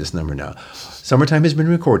exceeded this number now, Summertime has been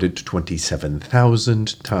recorded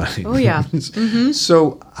 27,000 times. Oh, yeah.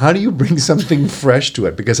 So how do you bring something fresh to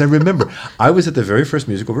it? Because I remember I was at the very first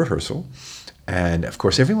musical rehearsal, and of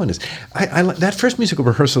course, everyone is. That first musical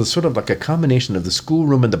rehearsal is sort of like a combination of the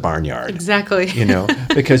schoolroom and the barnyard. Exactly.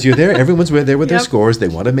 Because you're there, everyone's there with their scores. They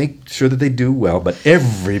want to make sure that they do well, but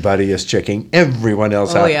everybody is checking everyone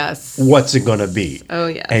else out. Yes. What's it going to be? Oh,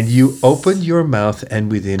 yes. And you opened your mouth,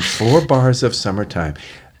 and within 4 bars of Summertime,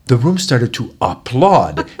 the room started to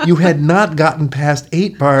applaud. You had not gotten past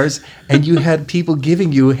 8 bars, and you had people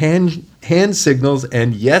giving you hand signals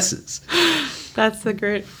and yeses. That's a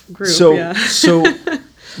great group. So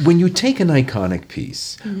when you take an iconic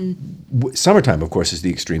piece, Summertime, of course, is the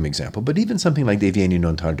extreme example, but even something like Des Vieni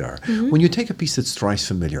non tardar, when you take a piece that's thrice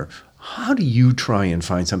familiar, how do you try and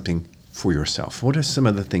find something for yourself? What are some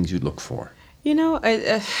of the things you look for?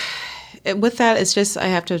 With that, it's just I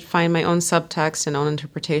have to find my own subtext and own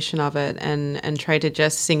interpretation of it and try to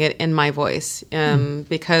just sing it in my voice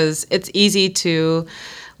because it's easy to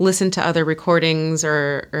listen to other recordings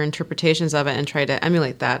or interpretations of it and try to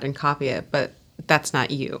emulate that and copy it, but that's not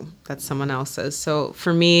you. That's someone else's. So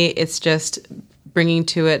for me, it's just bringing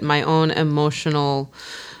to it my own emotional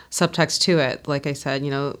subtext to it. Like I said,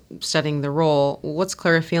 studying the role. What's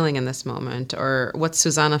Clara feeling in this moment? Or what's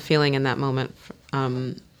Susanna feeling in that moment?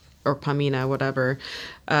 Or Pamina, whatever.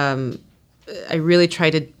 I really try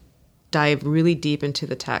to dive really deep into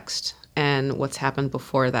the text and what's happened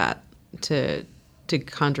before that to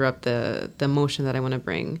conjure up the emotion that I want to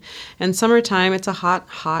bring. And Summertime, it's a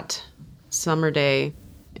hot summer day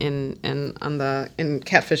in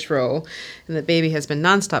Catfish Row, and the baby has been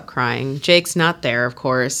nonstop crying. Jake's not there, of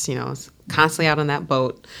course, constantly out on that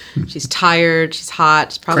boat. She's tired, she's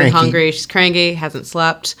hot, she's probably hungry, she's cranky, hasn't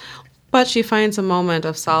slept. But she finds a moment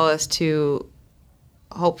of solace to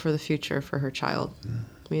hope for the future for her child.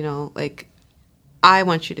 I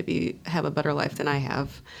want you to have a better life than I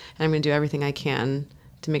have, and I'm going to do everything I can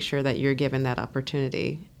to make sure that you're given that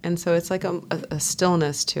opportunity. And so it's like a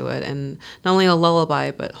stillness to it, and not only a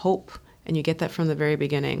lullaby, but hope And you get that from the very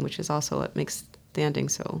beginning, which is also what makes the ending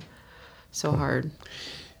so hard.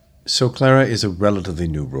 So Clara is a relatively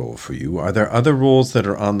new role for you. Are there other roles that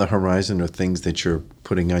are on the horizon or things that you're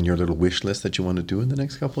putting on your little wish list that you want to do in the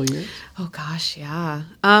next couple of years? Oh, gosh, yeah.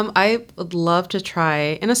 I would love to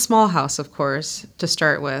try, in a small house, of course, to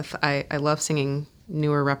start with. I love singing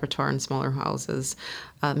newer repertoire in smaller houses.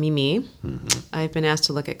 Mimi. Mm-hmm. I've been asked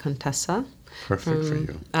to look at Contessa. Perfect for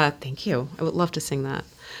you. Thank you. I would love to sing that.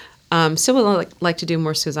 Still would like to do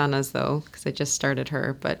more Susannas, though, because I just started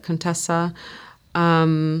her. But Contessa,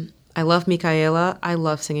 I love Micaela. I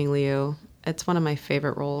love singing Liu. It's one of my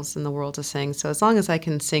favorite roles in the world to sing. So as long as I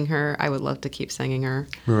can sing her, I would love to keep singing her.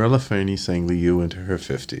 Mirella Fainey sang Liu into her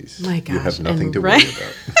 50s. My gosh. You have nothing to worry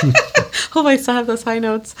about. Hope I still have those high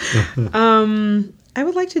notes. I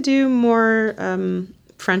would like to do more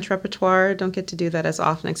French repertoire. Don't get to do that as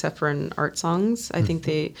often except for in art songs. I think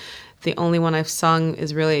the only one I've sung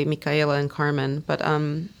is really Micaela and Carmen. But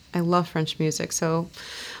I love French music. So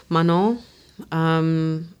Manon,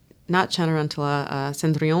 not Cenerentola,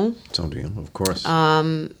 Cendrillon. Cendrillon, of course.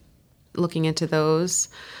 Looking into those.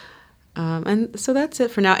 And so that's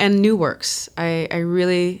it for now. And new works. I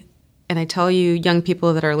really, and I tell you young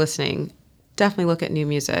people that are listening, definitely look at new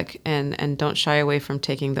music and don't shy away from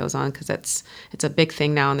taking those on, because it's a big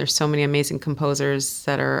thing now, and there's so many amazing composers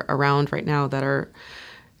that are around right now that are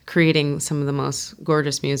creating some of the most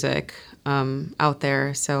gorgeous music out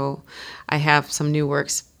there. So I have some new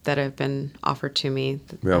works that have been offered to me.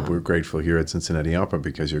 Well, we're grateful here at Cincinnati Opera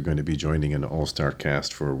because you're going to be joining an all-star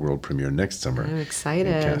cast for a world premiere next summer. I'm excited.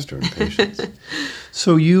 In Castor and Patience.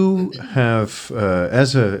 So you have,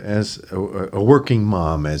 as a working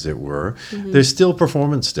mom, as it were, there's still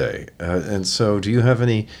Performance Day. And so do you have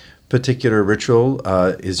any particular ritual?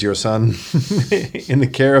 Is your son in the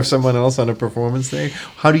care of someone else on a Performance Day?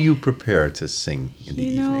 How do you prepare to sing in the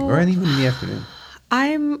evening or even in the afternoon?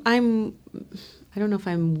 I don't know if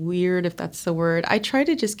I'm weird, if that's the word. I try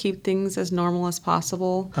to just keep things as normal as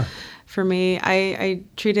possible. For me, I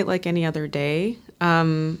treat it like any other day.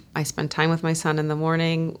 I spend time with my son in the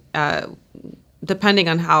morning. Depending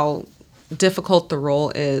on how difficult the role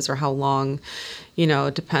is or how long,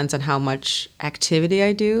 it depends on how much activity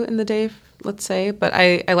I do in the day, let's say. But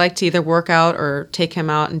I like to either work out or take him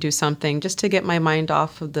out and do something just to get my mind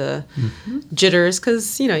off of the jitters,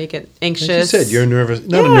 because, you get anxious. As you said, you're nervous,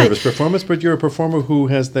 not a nervous performance, but you're a performer who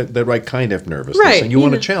has the right kind of nervousness. Right. And you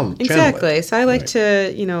want to channel exactly. it. So I like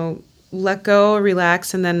to, let go,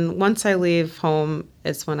 relax. And then once I leave home,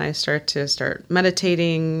 it's when I start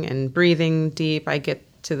meditating and breathing deep. I get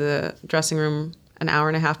to the dressing room an hour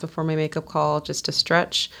and a half before my makeup call just to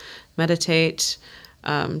stretch, meditate,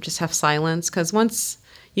 just have silence, because once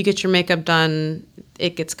you get your makeup done,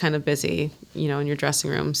 it gets kind of busy, in your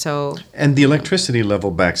dressing room. So and the electricity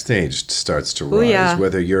level backstage starts to rise,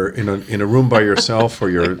 whether you're in a room by yourself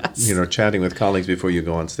or you're chatting with colleagues before you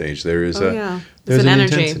go on stage. There is there's an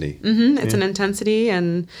energy. Intensity. It's an intensity,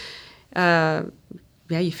 and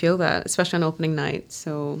you feel that, especially on opening night.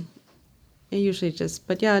 So I usually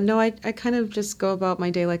I kind of just go about my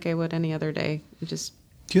day like I would any other day. Just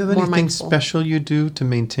do you have anything special you do to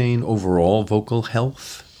maintain overall vocal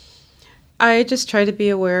health? I just try to be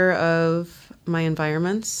aware of my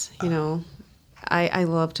environments. I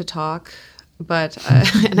love to talk, but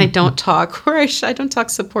and I don't talk I don't talk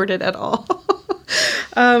supported at all.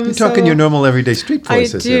 You talk in your normal everyday street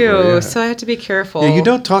voice. I do, so I have to be careful. Yeah, you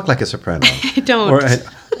don't talk like a soprano. I don't.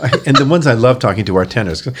 And the ones I love talking to are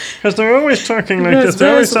tenors, because they're always talking like this. They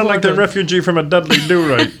always sound like the refugee from a Dudley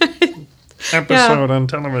Do-Right episode on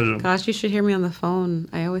television. Gosh, you should hear me on the phone.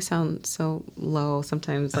 I always sound so low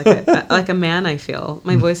sometimes, like a man. I feel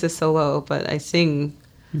my voice is so low, but I sing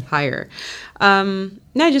higher. No,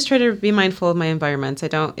 I just try to be mindful of my environments.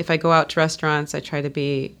 If I go out to restaurants, I try to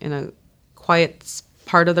be in a quiet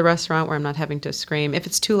part of the restaurant where I'm not having to scream. If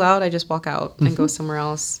it's too loud, I just walk out and go somewhere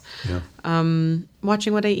else. Yeah.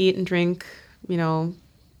 Watching what I eat and drink,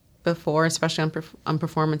 before, especially on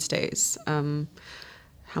performance days.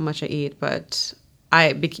 How much I eat, but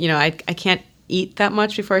I can't eat that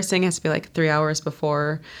much before I sing. It has to be like 3 hours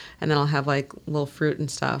before, and then I'll have like little fruit and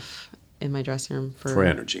stuff in my dressing room for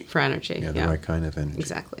energy. For energy, the right kind of energy.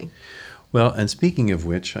 Exactly. Well, and speaking of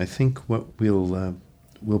which, I think what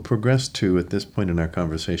we'll progress to at this point in our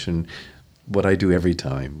conversation, what I do every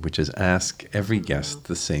time, which is ask every guest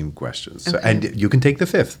the same questions. Okay. So, and you can take the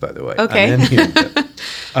fifth, by the way. Okay.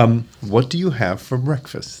 What do you have for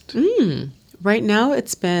breakfast? Right now,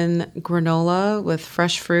 it's been granola with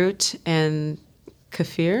fresh fruit and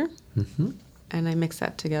kefir, and I mix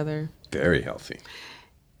that together. Very healthy.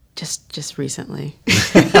 Just recently.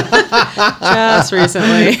 Just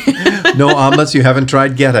recently. No omelets? You haven't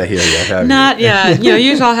tried Geta here yet, have you? Not yet.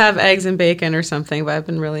 Usually I'll have eggs and bacon or something, but I've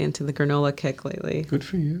been really into the granola kick lately. Good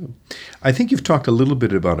for you. I think you've talked a little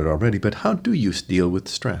bit about it already, but how do you deal with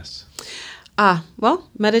stress? Well,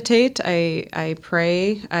 meditate. I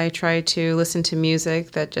pray. I try to listen to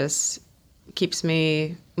music that just keeps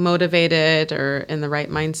me motivated or in the right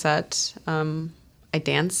mindset. I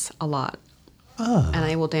dance a lot. And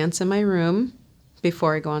I will dance in my room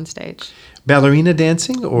before I go on stage. Ballerina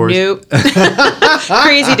dancing or Nope.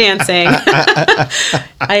 Crazy dancing.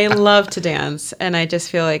 I love to dance, and I just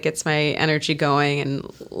feel like it's my energy going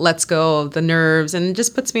and lets go of the nerves and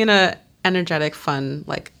just puts me in a energetic, fun,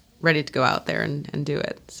 like ready to go out there and do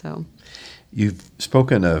it. So You've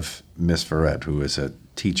spoken of Miss Verrett, who is a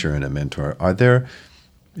teacher and a mentor. Are there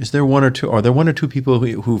one or two people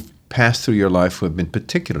who've passed through your life who have been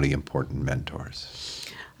particularly important mentors?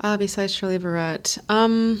 Besides Shirley Verrett,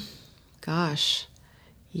 gosh,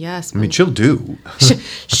 yes. I mean, she'll do.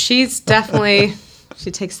 She's definitely,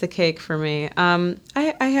 she takes the cake for me. I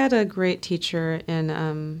had a great teacher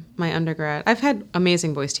in my undergrad. I've had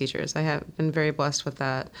amazing voice teachers. I have been very blessed with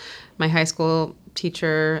that. My high school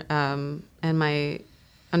teacher and my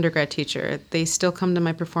undergrad teacher, they still come to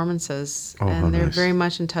my performances, and they're nice. very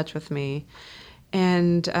much in touch with me.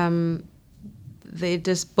 And they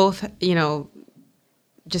just both,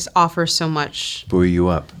 just offer so much. Buoy you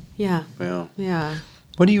up. Yeah. Well, Yeah.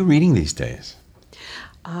 what are you reading these days?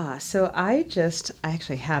 So I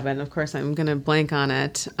actually haven't. Of course, I'm going to blank on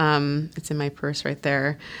it. It's in my purse right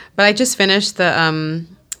there. But I just finished the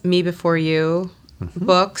Me Before You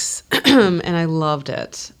books, and I loved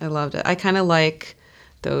it. I kind of like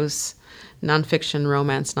those nonfiction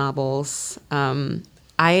romance novels.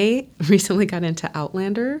 I recently got into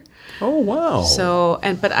Outlander. Oh, wow. So,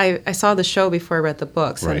 but I saw the show before I read the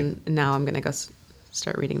books, Right. and now I'm going to go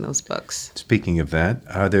start reading those books. Speaking of that,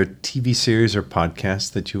 are there TV series or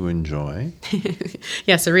podcasts that you enjoy?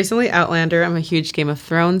 Yeah, so recently Outlander. I'm a huge Game of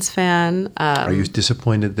Thrones fan. Are you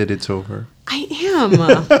disappointed that it's over? I am.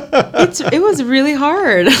 It was really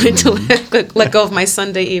hard to let go of my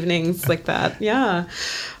Sunday evenings like that. Yeah.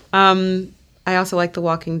 I also like The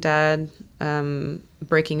Walking Dead,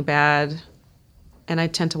 Breaking Bad, and I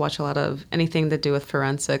tend to watch a lot of anything to do with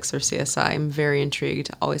forensics or CSI. I'm very intrigued,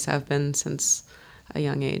 always have been since a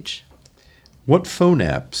young age. What phone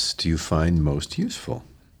apps do you find most useful?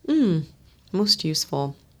 Most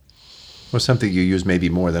useful. Or something you use maybe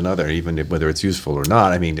more than other, even whether it's useful or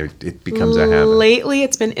not. I mean, it becomes a habit. Lately,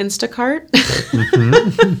 it's been Instacart.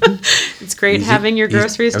 It's great having your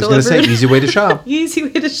groceries delivered. I was going to say, easy way to shop. Easy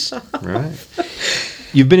way to shop. Right.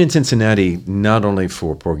 You've been in Cincinnati not only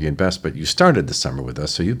for Porgy and Bess, but you started the summer with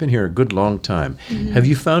us, so you've been here a good long time. Mm-hmm. Have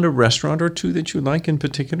you found a restaurant or two that you like in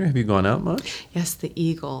particular? Have you gone out much? Yes, the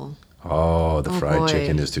Eagle. Oh, the fried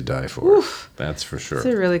chicken is to die for. Oof. That's for sure. It's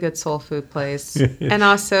a really good soul food place. And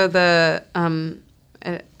also the,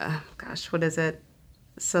 what is it?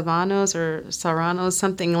 Savanos or Serranos,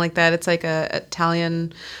 something like that. It's like a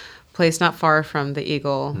Italian place not far from the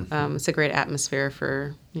Eagle. Mm-hmm. It's a great atmosphere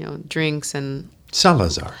for, drinks and...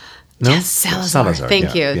 Salazar. No? Yes, Salazar.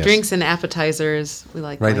 Thank you. Yes. Drinks and appetizers. We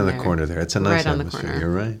like right on the there. corner there. It's a nice right atmosphere. On the corner.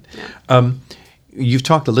 You're right. Yeah. You've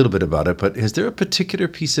talked a little bit about it, but is there a particular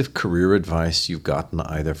piece of career advice you've gotten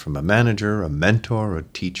either from a manager, a mentor, or a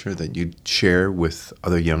teacher that you'd share with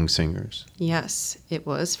other young singers? Yes, it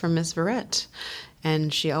was from Ms. Verrett.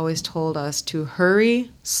 And she always told us to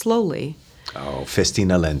hurry slowly. Oh,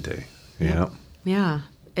 festina lente. Yeah. Yeah.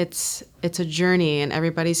 It's a journey, and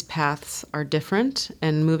everybody's paths are different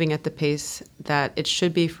and moving at the pace that it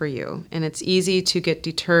should be for you. And it's easy to get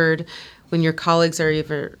deterred when your colleagues are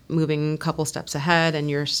either moving a couple steps ahead and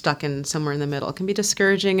you're stuck in somewhere in the middle. It can be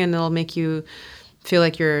discouraging, and it'll make you feel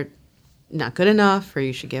like you're not good enough or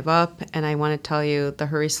you should give up. And I want to tell you, the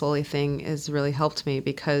hurry slowly thing has really helped me,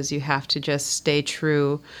 because you have to just stay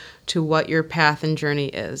true to what your path and journey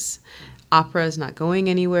is. Opera is not going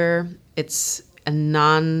anywhere. It's a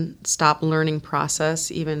non-stop learning process.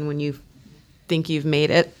 Even when you think you've made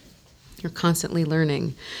it, you're constantly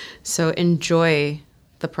learning. So enjoy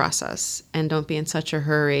the process and don't be in such a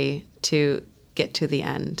hurry to get to the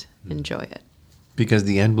end. Enjoy it. Because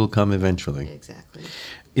the end will come eventually. Exactly.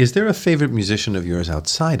 Is there a favorite musician of yours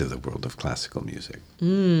outside of the world of classical music?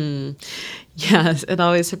 Yes, it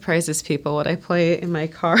always surprises people what I play in my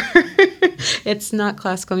car. It's not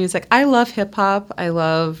classical music. I love hip hop. I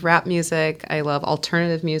love rap music. I love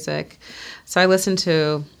alternative music. So I listen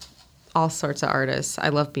to all sorts of artists. I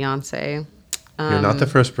love Beyonce. You're not the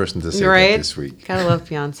first person to say right? that this week. Gotta love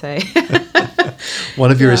Beyonce.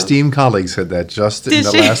 One of your esteemed colleagues said that just in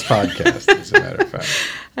the last podcast, as a matter of fact.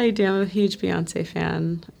 I do. I'm a huge Beyonce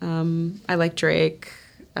fan. I like Drake.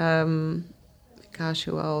 Gosh,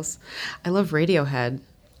 who else? I love Radiohead.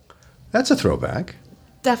 That's a throwback.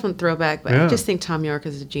 Definite throwback, but I just think Thom Yorke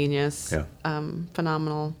is a genius. Yeah.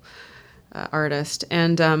 Phenomenal artist.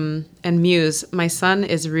 And Muse. My son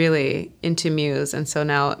is really into Muse, and so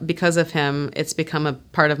now because of him, it's become a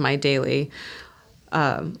part of my daily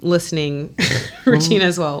listening routine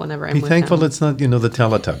as well whenever I'm with him. Be thankful it's not, the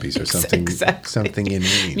Teletubbies or something, Exactly. something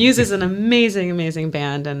inane. Muse is an amazing, amazing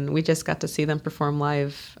band, and we just got to see them perform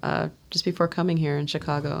live just before coming here in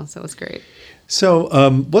Chicago, so it was great. So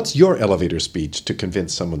what's your elevator speech to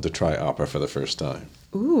convince someone to try opera for the first time?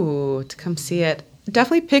 Ooh, to come see it.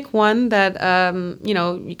 Definitely pick one that,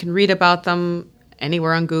 you can read about them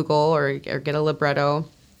anywhere on Google or get a libretto.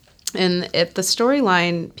 And if the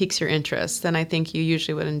storyline piques your interest, then I think you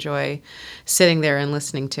usually would enjoy sitting there and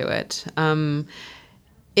listening to it.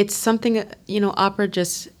 It's something, opera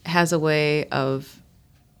just has a way of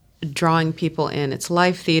drawing people in. It's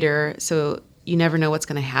live theater, so you never know what's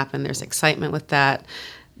going to happen. There's excitement with that.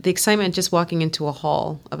 The excitement just walking into a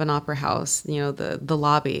hall of an opera house, the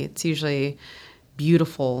lobby, it's usually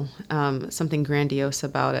beautiful, something grandiose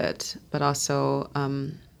about it, but also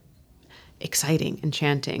exciting,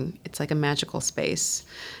 enchanting. It's like a magical space.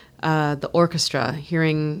 The orchestra,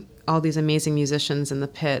 hearing all these amazing musicians in the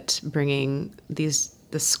pit bringing the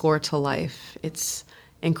score to life. It's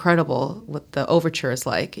incredible what the overture is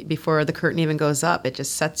like. Before the curtain even goes up, it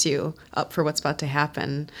just sets you up for what's about to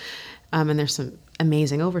happen. And there's some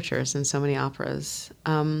amazing overtures in so many operas.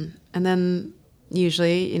 And then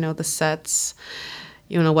usually, the sets,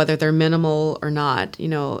 whether they're minimal or not,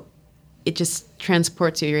 it just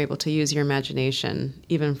transports you. You're able to use your imagination,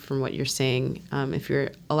 even from what you're seeing. If you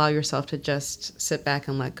allow yourself to just sit back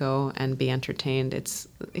and let go and be entertained,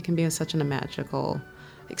 it can be such a magical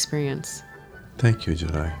experience. Thank you,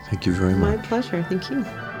 Janai. Thank you very much. My pleasure. Thank you.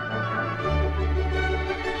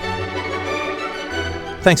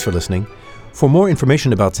 Thanks for listening. For more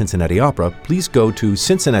information about Cincinnati Opera, please go to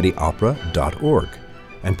cincinnatiopera.org.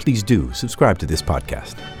 And please do subscribe to this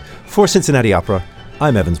podcast. For Cincinnati Opera,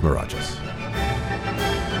 I'm Evans Mirageas.